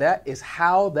important than that is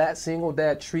how that single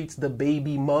dad treats the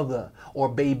baby mother or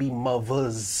baby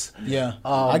mothers. Yeah,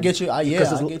 I get you. I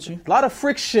get you. A lot of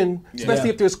friction, especially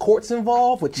if there's courts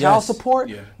involved with child support.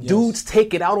 Yeah. Dudes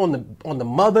take it out on the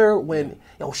mother when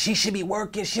she should be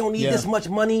working. She don't need this much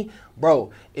money, bro.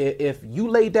 If you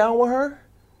lay down with her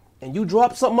and you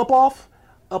drop something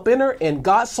up in her, and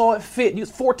God saw it fit. You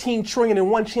 14 trillion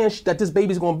and one chance that this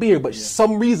baby's gonna be here, but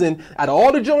some reason, out of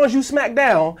all the Jones you smacked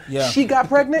down, she got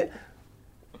pregnant.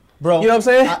 Bro, you know what I'm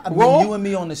saying? I mean, you and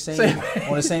me on the same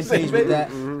page with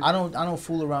that. I don't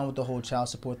fool around with the whole child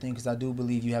support thing because I do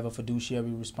believe you have a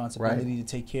fiduciary responsibility to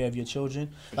take care of your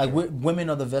children. Like women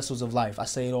are the vessels of life. I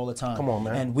say it all the time. Come on,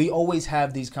 man. And we always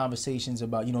have these conversations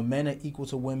about men are equal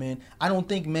to women. I don't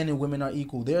think men and women are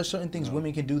equal. There are certain things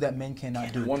women can do that men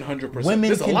cannot do. 100%.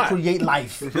 Women can create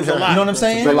life. There's a lot. You know what I'm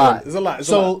saying? There's a lot.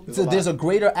 So there's a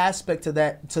greater aspect to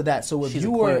that. So if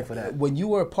when you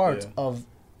were a part of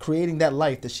creating that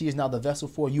life that she is now the vessel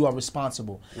for, you are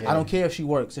responsible. I don't care if she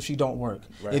works, if she don't work.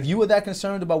 If you were that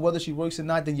concerned about whether she works or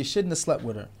not, then you shouldn't have slept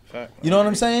with her. You know what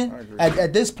I'm saying?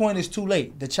 At this point, it's too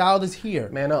late. The child is here.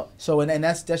 Man up. So and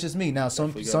that's just me. Now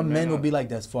some men will be like,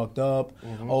 "That's fucked up."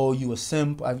 Oh, you a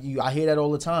simp. I hear that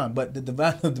all the time. But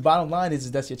the bottom line is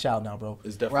that's your child now, bro.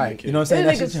 It's definitely a kid. You know what I'm saying?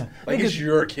 That's your child. Like it's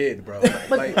your kid, bro.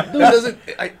 Like that doesn't.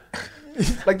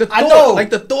 Like the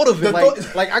thought of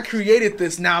it, like I created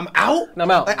this. Now I'm out.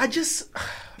 Like, I just,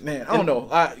 man, I don't know.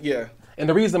 And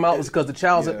the reason I'm out was because the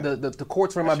child's the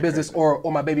courts are in my business or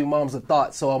my baby mom's a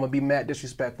thought, so I'm gonna be mad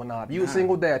disrespectful now. If you a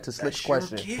single dad, to Slick's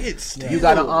question, you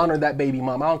gotta honor that baby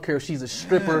mom. I don't care if she's a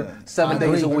stripper 7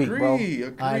 days a week, bro.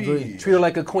 I agree. Treat her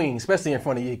like a queen, especially in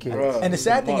front of your kids. And the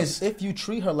sad thing is, if you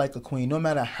treat her like a queen, no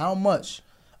matter how much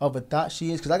of a thought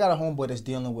she is, because I got a homeboy that's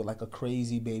dealing with like a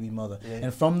crazy baby mother. Yeah.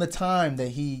 And from the time that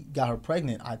he got her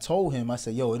pregnant, I told him, I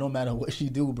said, yo, it don't matter what she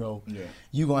do, bro. Yeah.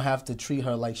 You're going to have to treat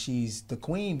her like she's the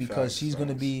queen because she's going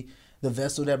to be the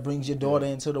vessel that brings your daughter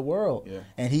into the world. Yeah.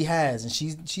 And he has.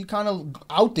 And she kind of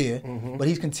out there, but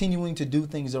he's continuing to do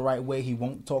things the right way. He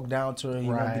won't talk down to her. He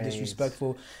won't be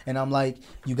disrespectful. And I'm like,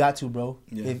 you got to, bro.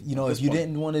 Yeah. If you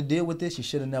didn't want to deal with this, you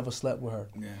should have never slept with her.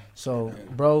 Yeah. So,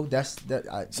 bro, that's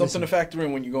that. Something to factor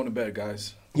in when you're going to bed,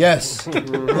 guys. Yes.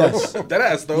 Yes. That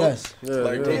ass though. Yes. Yeah,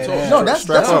 like real talk. No, that's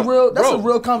a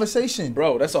real conversation.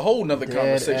 Bro, that's a whole nother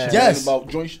conversation. Yes. About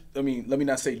joints. I mean, let me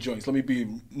not say joints. Let me be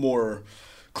more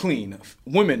clean.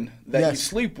 Women that you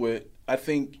sleep with, I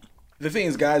think the thing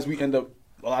is, guys, we end up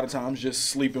a lot of times just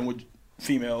sleeping with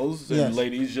females and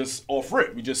ladies just off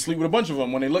rip. We just sleep with a bunch of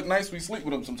them. When they look nice, we sleep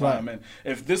with them sometime. Right. And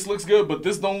if this looks good, but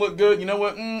this don't look good, you know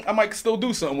what? I might still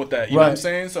do something with that. You know what I'm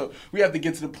saying? So we have to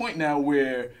get to the point now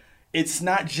where it's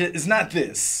not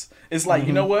this. It's like,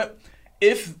 you know what?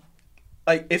 If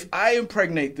I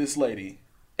impregnate this lady,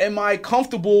 am I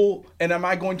comfortable and am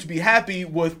I going to be happy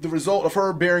with the result of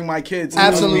her bearing my kids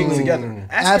and us being together?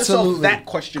 Ask yourself that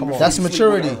question. That's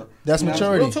maturity. That's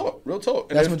maturity. Real talk.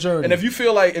 That's maturity. And if you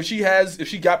feel like if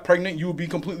she got pregnant, you would be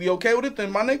completely okay with it,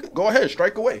 then my nigga, go ahead,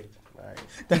 strike away.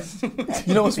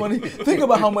 You know what's funny? Think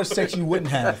about how much sex you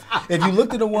wouldn't have if you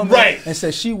looked at a woman and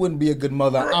said she wouldn't be a good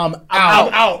mother. I'm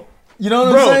out. You know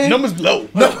what I'm saying? Numbers low.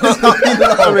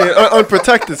 I mean,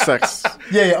 unprotected sex.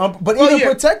 But even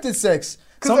protected sex.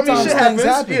 Sometimes things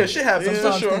happen. Yeah, shit happens.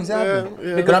 Sometimes things happen.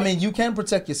 Yeah. But I mean, you can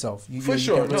protect yourself. For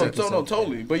sure. No,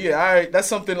 totally. But yeah, that's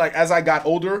something like as I got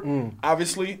older,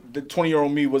 obviously the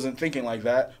 20-year-old me wasn't thinking like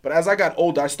that. But as I got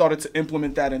older, I started to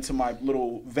implement that into my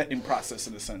little vetting process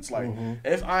in a sense. Like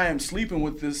if I am sleeping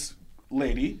with this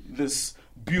lady, this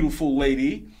beautiful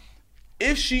lady,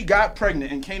 if she got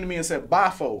pregnant and came to me and said,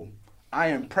 Bafo, I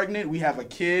am pregnant, we have a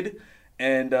kid,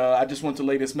 and I just want to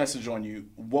lay this message on you.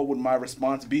 What would my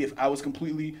response be if I was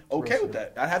completely okay with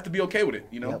that? I'd have to be okay with it,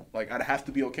 you know? Yep. Like, I'd have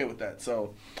to be okay with that.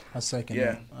 So, I second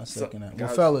that. Well,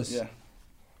 guys, fellas,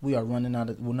 we are running out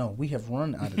of, we have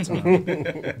run out of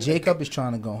time. Jacob is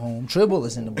trying to go home. Tribble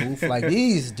is in the booth. Like,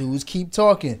 these dudes keep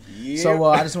talking. Yeah. So,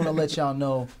 I just want to let y'all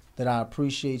know that I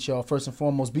appreciate y'all. First and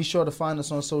foremost, be sure to find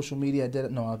us on social media.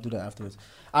 I'll do that afterwards.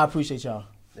 I appreciate y'all.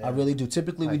 Yeah. I really do.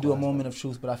 Typically, we do a moment of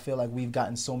truth, but I feel like we've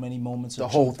gotten so many moments of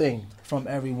whole thing from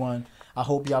everyone. I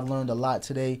hope y'all learned a lot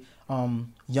today.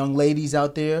 Young ladies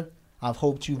out there, I've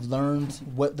hoped you've learned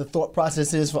what the thought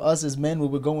process is for us as men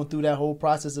when we're going through that whole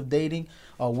process of dating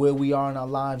or where we are in our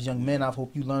lives. Young men, I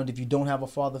hope you learned if you don't have a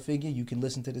father figure, you can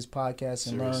listen to this podcast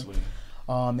and learn.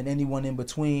 And anyone in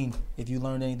between, if you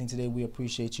learned anything today, we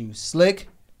appreciate you. Slick,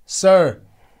 Sir,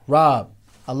 Rob,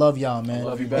 I love y'all, man. I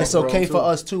love you back, it's okay for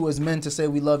us, too, as men to say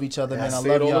we love each other, man. I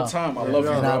love y'all. all the time. I love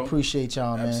you, and bro. I appreciate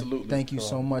y'all, man. Absolutely. Thank you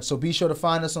so much. So be sure to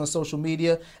find us on social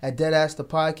media at Deadass the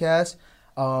Podcast.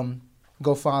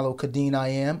 Go follow Kadeen I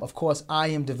Am. Of course, I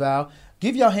Am DeVal.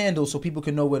 Give y'all handles so people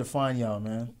can know where to find y'all,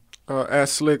 man. At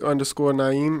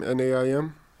Slick_Naim,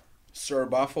 Naim. Sir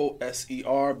Bafo,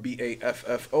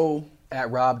 SERBAFFO. At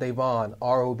Rob Davon,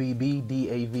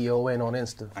 ROBBDAVON on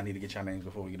Insta. I need to get y'all names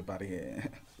before we get up out of here.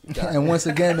 And once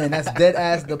again, man, that's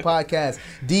Deadass the Podcast.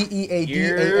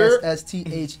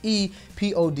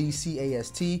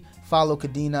 DEADASSTHEPODCAST. Follow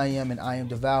Kadeen I Am and I Am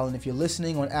DeVal. And if you're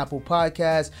listening on Apple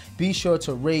Podcasts, be sure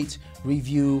to rate,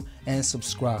 review, and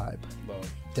subscribe.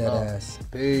 Deadass.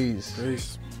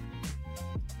 Peace.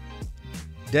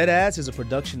 Deadass is a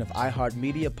production of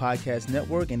iHeartMedia Podcast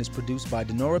Network and is produced by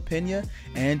Denora Pena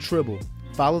and Tribble.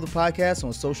 Follow the podcast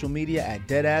on social media at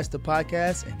Deadass the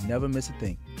Podcast and never miss a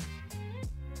thing.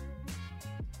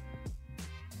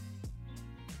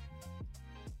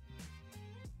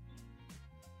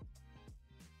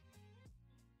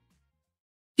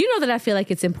 You know that I feel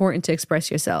like it's important to express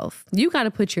yourself. You got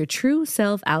to put your true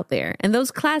self out there. And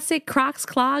those classic Crocs,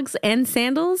 clogs, and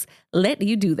sandals let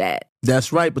you do that.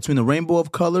 That's right. Between the rainbow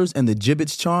of colors and the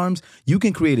Jibbitz charms, you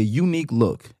can create a unique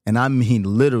look. And I mean,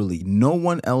 literally, no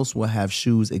one else will have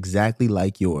shoes exactly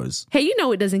like yours. Hey, you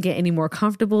know it doesn't get any more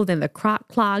comfortable than the Croc,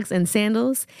 clogs, and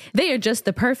sandals. They are just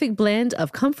the perfect blend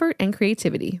of comfort and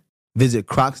creativity. Visit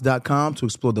Crocs.com to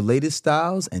explore the latest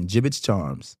styles and Jibbitz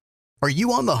charms. Are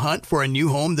you on the hunt for a new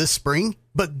home this spring?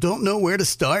 but don't know where to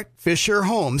start? Fisher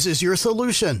Homes is your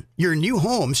solution. Your new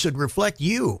home should reflect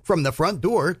you, from the front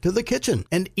door to the kitchen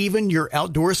and even your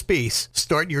outdoor space.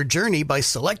 Start your journey by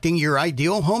selecting your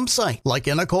ideal home site, like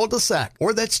in a cul-de-sac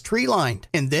or that's tree-lined,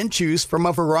 and then choose from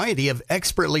a variety of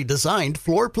expertly designed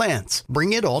floor plans.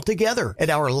 Bring it all together at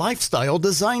our Lifestyle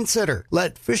Design Center.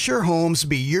 Let Fisher Homes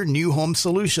be your new home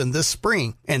solution this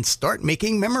spring and start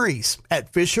making memories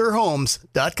at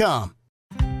FisherHomes.com.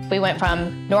 We went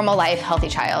from normal life, healthy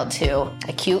child to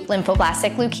acute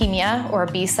lymphoblastic leukemia, or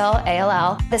B-cell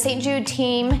ALL. The St. Jude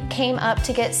team came up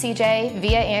to get CJ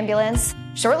via ambulance.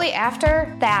 Shortly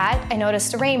after that, I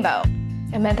noticed a rainbow.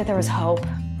 It meant that there was hope.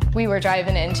 We were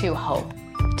driving into hope.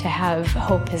 To have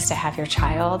hope is to have your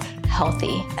child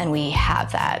healthy, and we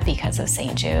have that because of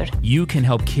St. Jude. You can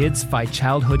help kids fight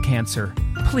childhood cancer.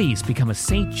 Please become a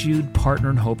St. Jude Partner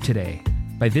in Hope today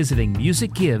by visiting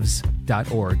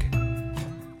musicgives.org.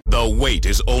 The wait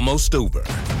is almost over.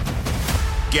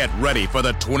 Get ready for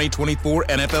the 2024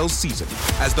 NFL season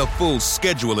as the full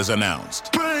schedule is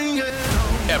announced.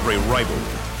 Every rivalry,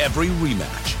 every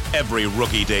rematch, every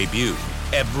rookie debut,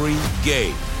 every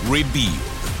game revealed.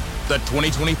 The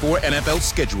 2024 NFL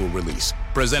schedule release,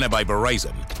 presented by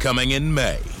Verizon, coming in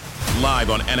May. Live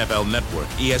on NFL Network,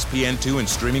 ESPN2, and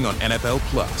streaming on NFL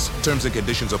Plus. Terms and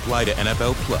conditions apply to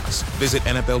NFL Plus. Visit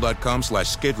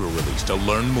NFL.com/schedule release to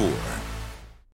learn more.